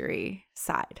mystery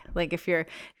side. Like if you're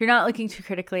not looking too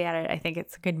critically at it, I think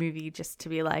it's a good movie just to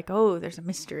be like, oh, there's a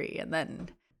mystery and then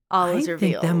all is I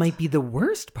revealed. think that might be the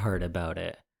worst part about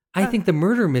it. I think the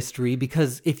murder mystery,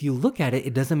 because if you look at it,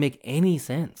 it doesn't make any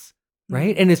sense,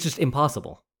 right? And it's just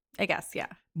impossible. I guess, yeah.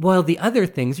 While the other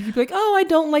things, you could be like, oh, I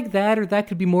don't like that, or that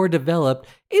could be more developed.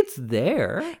 It's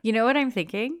there. You know what I'm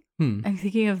thinking? I'm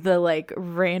thinking of the like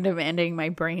random ending my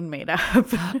brain made up.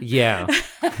 Yeah.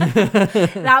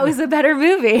 That was a better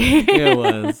movie. It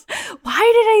was.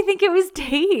 Why did I think it was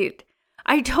Tate?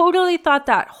 I totally thought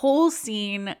that whole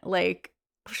scene, like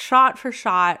shot for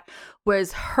shot,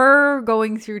 was her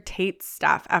going through Tate's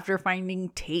stuff after finding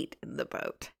Tate in the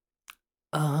boat.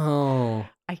 Oh.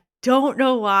 I don't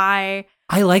know why.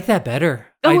 I like that better.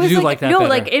 It I was do like that no, better.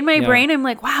 like in my Yeah. brain, I'm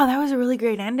like, wow, that was a really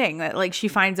great ending. That like she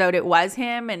finds out it was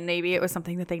him, and maybe it was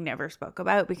something that they never spoke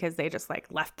about because they just like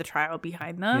left the trial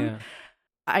behind them. Yeah.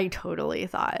 I totally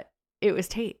thought it was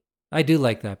Tate. I do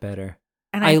like that better.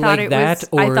 And I I thought like it that,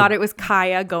 was I or- thought it was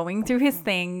Kaya going through his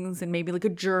things and maybe like a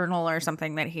journal or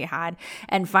something that he had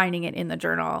and finding it in the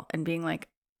journal and being like,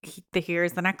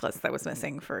 here's the necklace that was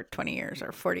missing for 20 years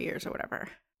or 40 years or whatever.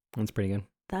 That's pretty good.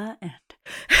 The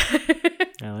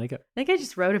end. I like it. I think I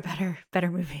just wrote a better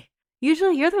movie.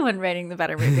 Usually you're the one writing the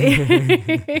better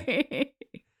movie.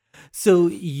 So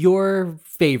your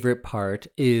favorite part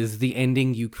is the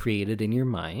ending you created in your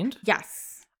mind.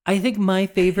 Yes. I think my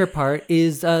favorite part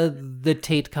is the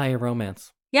Tate-Kaya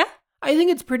romance. Yeah. I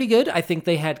think it's pretty good. I think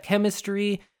they had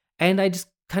chemistry, and I just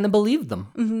kind of believed them.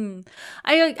 Mm-hmm.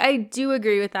 I do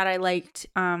agree with that. I liked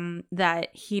that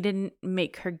he didn't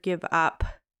make her give up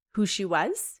who she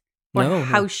was or No.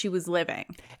 how she was living.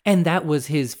 And that was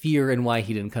his fear and why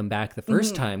he didn't come back the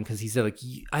first time, because he said, like,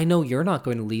 I know you're not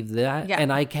going to leave that, Yeah.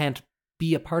 and I can't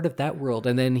be a part of that world.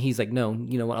 And then he's like, no,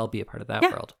 you know what? I'll be a part of that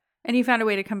world. And he found a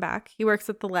way to come back. He works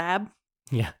at the lab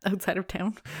Yeah. outside of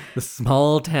town. The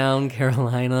small town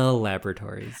Carolina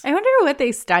laboratories. I wonder what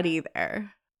they study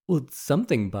there. Well, it's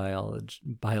something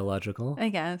biological, I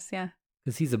guess, yeah.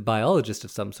 because he's a biologist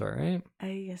of some sort, right?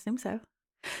 I assume so.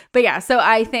 But yeah, so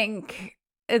I think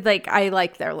like I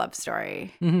like their love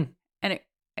story. Mm-hmm.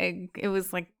 And it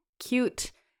was like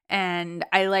cute, and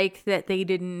I like that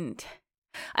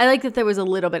I like that there was a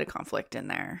little bit of conflict in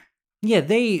there. Yeah,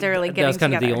 They're, like, that was getting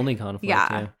kind of the together. only conflict.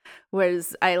 Yeah.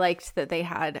 Whereas I liked that they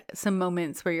had some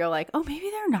moments where you're like, oh, maybe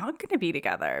they're not going to be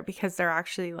together because they're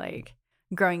actually like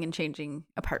growing and changing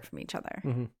apart from each other.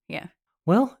 Mhm. Yeah.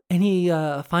 Well, any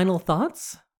final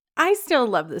thoughts? I still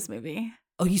love this movie.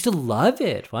 Oh, you still love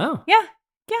it? Wow. Yeah.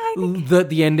 Yeah, I think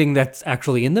The ending that's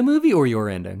actually in the movie, or your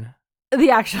ending?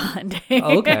 the actual ending.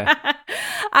 Okay.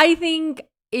 I think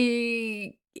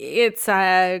it's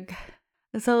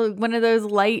one of those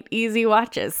light, easy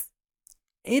watches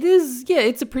It is. Yeah,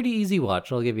 it's a pretty easy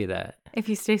watch. I'll give you that. if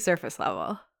you stay surface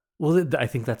level. Well, I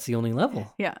think that's the only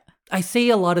level. Yeah. I say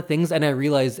a lot of things, and I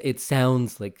realize it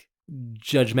sounds like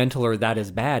judgmental or that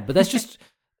is bad, but that's just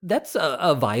that's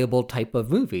a viable type of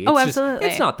movie. Oh, It's absolutely.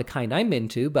 It's not the kind I'm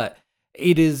into, but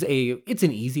it's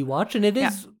an easy watch, and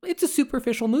it's a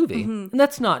superficial movie, Mhm. and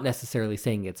that's not necessarily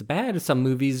saying it's bad. Some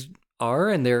movies are,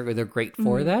 and they're great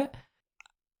for Mhm. that.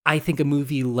 I think a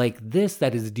movie like this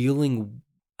that is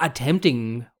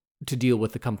attempting to deal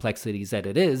with the complexities that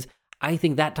it is, I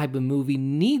think that type of movie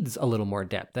needs a little more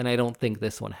depth, and I don't think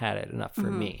this one had it enough for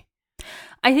Mhm. me.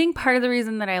 I think part of the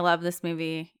reason that I love this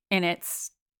movie in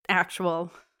its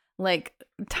actual like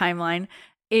timeline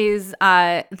is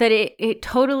that it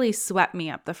totally swept me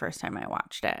up the first time I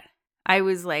watched it. I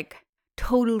was like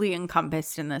totally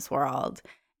encompassed in this world.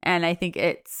 And I think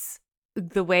it's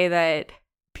the way that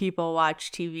people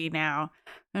watch TV now.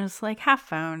 And it's like have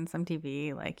phone, some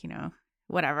TV, like,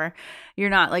 whatever. You're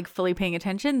not like fully paying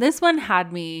attention. This one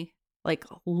had me like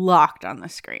locked on the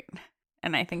screen.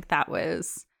 And I think that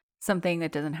was something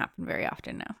that doesn't happen very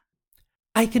often now.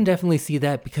 I can definitely see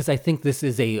that, because I think this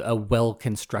is a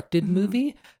well-constructed Mhm.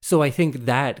 movie. So I think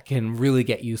that can really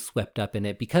get you swept up in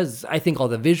it, because I think all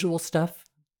the visual stuff,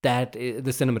 the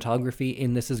cinematography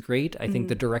in this is great. I think Mhm.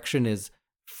 the direction is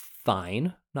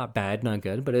fine, not bad, not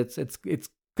good, but it's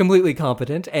completely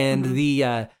competent, and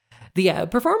Mhm. the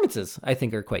performances I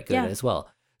think are quite good Yeah. as well.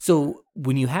 So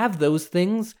when you have those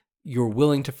things, you're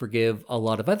willing to forgive a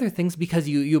lot of other things because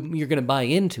you're going to buy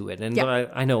into it, and Yeah.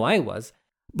 I know I was.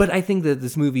 But I think that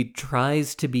this movie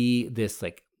tries to be this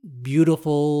like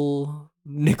beautiful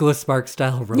Nicholas Sparks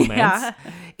style romance. Yeah.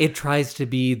 It tries to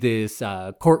be this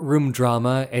courtroom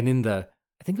drama, and I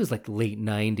think it was like late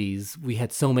 90s, we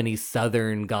had so many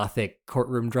Southern Gothic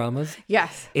courtroom dramas.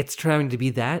 Yes. It's trying to be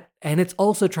that, and it's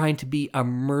also trying to be a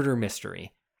murder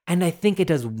mystery. And I think it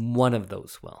does one of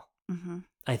those well. Mm-hmm.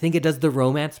 I think it does the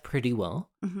romance pretty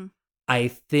well. Mm-hmm. I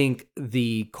think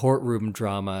the courtroom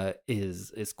drama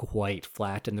is quite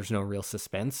flat, and there's no real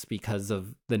suspense because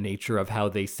of the nature of how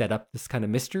they set up this kind of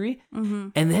mystery. Mm-hmm.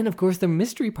 And then, of course, the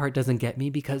mystery part doesn't get me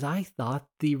because I thought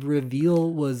the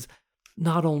reveal was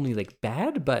not only like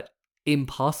bad, but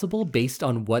impossible based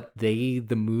on what the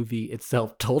movie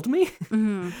itself told me.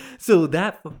 Mm-hmm. So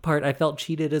that part I felt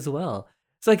cheated as well.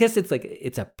 So I guess it's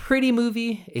a pretty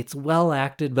movie. It's well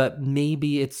acted, but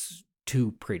maybe it's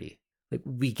too pretty. Like,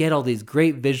 we get all these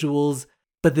great visuals,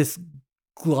 but this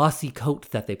glossy coat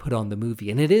that they put on the movie,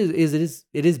 and it is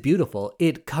beautiful.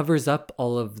 It covers up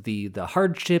all of the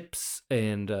hardships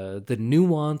and the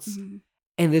nuance. Mm-hmm.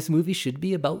 And this movie should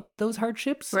be about those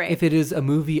hardships. Right. If it is a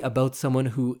movie about someone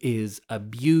who is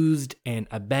abused and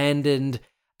abandoned,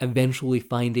 eventually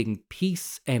finding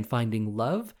peace and finding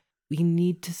love, we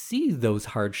need to see those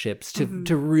hardships to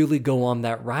really go on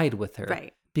that ride with her.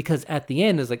 Right. Because at the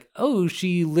end, it's like, oh,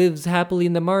 she lives happily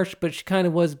in the marsh, but she kind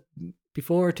of was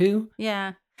before too.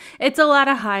 Yeah. It's a lot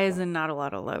of highs and not a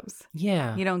lot of lows.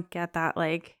 Yeah. You don't get that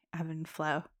like ebb and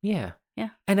flow. Yeah. Yeah.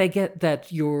 And I get that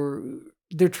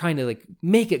they're trying to like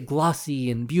make it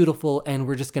glossy and beautiful, and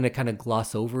we're just going to kind of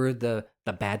gloss over the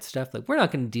bad stuff. Like, we're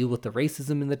not going to deal with the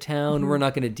racism in the town. Mhm. We're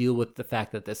not going to deal with the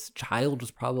fact that this child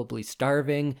was probably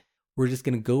starving. we're just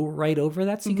going to go right over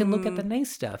that so you can look at the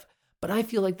nice stuff. But I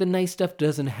feel like the nice stuff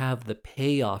doesn't have the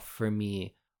payoff for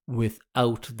me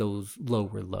without those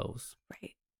lower lows.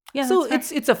 Right. Yeah. So that's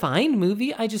fair. it's a fine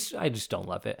movie. I just don't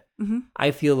love it. Mm-hmm.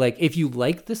 I feel like if you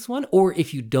like this one, or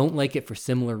if you don't like it for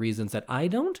similar reasons that I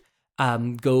don't,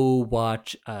 go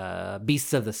watch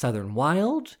Beasts of the Southern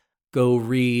Wild. Go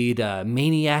read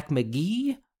Maniac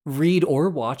McGee. Read or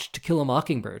watch To Kill a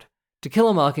Mockingbird. To Kill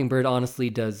a Mockingbird honestly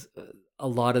does a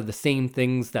lot of the same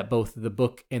things that both the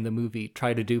book and the movie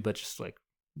try to do, but just like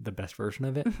the best version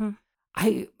of it. Mm-hmm.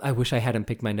 I wish I hadn't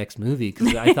picked my next movie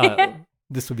because I thought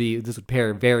this would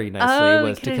pair very nicely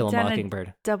with To Kill a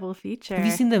Mockingbird. Double feature. Have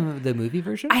you seen the movie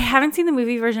version? I haven't seen the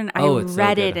movie version. I It's so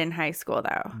read good. it in high school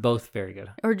though, Both very good.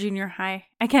 or junior high.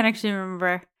 I can't actually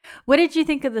remember. What did you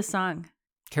think of the song?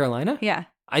 Carolina? Yeah,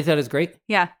 I thought it was great.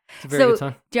 yeah. It's a very good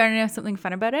song. Do you want to know something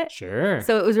fun about it? Sure.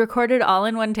 So it was recorded all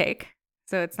in one take.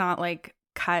 So it's not like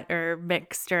cut or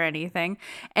mixed or anything.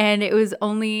 And it was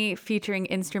only featuring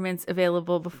instruments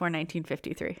available before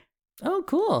 1953. Oh,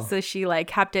 cool. So she like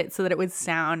kept it so that it would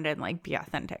sound and like be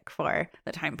authentic for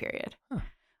the time period, which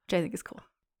I think is cool.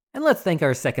 And let's thank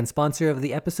our second sponsor of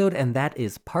the episode, and that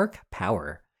is Park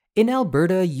Power. In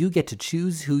Alberta, you get to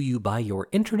choose who you buy your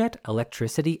internet,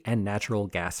 electricity, and natural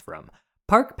gas from.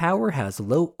 Park Power has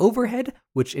low overhead,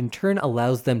 which in turn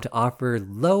allows them to offer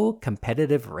low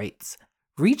competitive rates.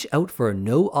 Reach out for a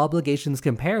no obligations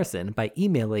comparison by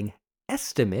emailing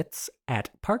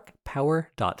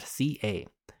estimates@parkpower.ca.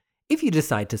 If you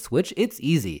decide to switch, it's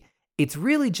easy. It's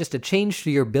really just a change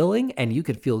to your billing, and you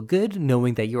could feel good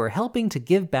knowing that you are helping to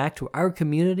give back to our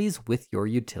communities with your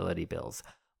utility bills.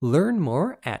 Learn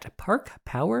more at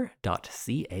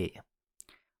parkpower.ca.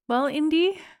 Well,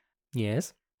 Indy,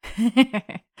 Yes?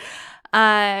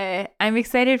 I'm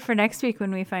excited for next week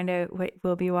when we find out what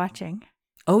we'll be watching.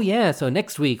 Oh yeah, so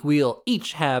next week we'll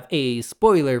each have a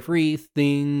spoiler-free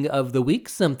thing of the week,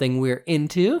 something we're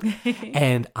into,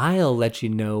 and I'll let you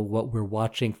know what we're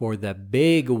watching for the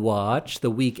big watch the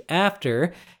week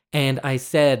after. And I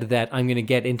said that I'm going to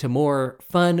get into more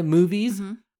fun movies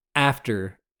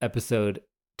after episode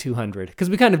 200, because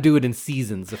we kind of do it in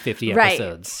seasons of 50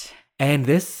 episodes. Right. And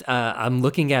this, I'm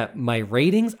looking at my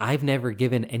ratings. I've never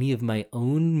given any of my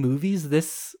own movies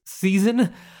this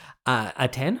season a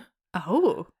 10.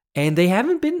 Oh. And they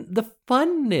haven't been the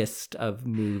funnest of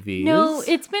movies. No,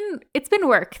 it's been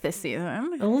work this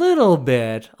season. a little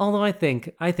bit. Although I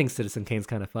think Citizen Kane's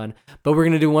kind of fun. But we're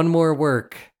gonna do one more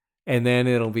work, and then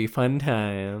it'll be fun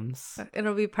times.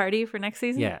 It'll be party for next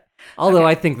season. Yeah. Although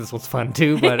Okay. I think this one's fun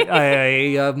too, but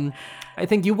I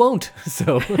think you won't.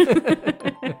 So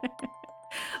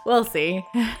We'll see.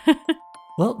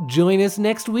 well, join us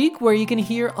next week where you can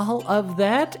hear all of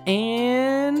that,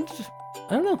 and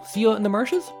I don't know. See you out in the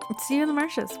marshes. See you in the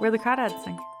marshes where the crawdads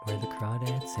sing. Where the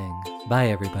crawdads sing. Bye,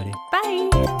 everybody.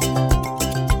 Bye.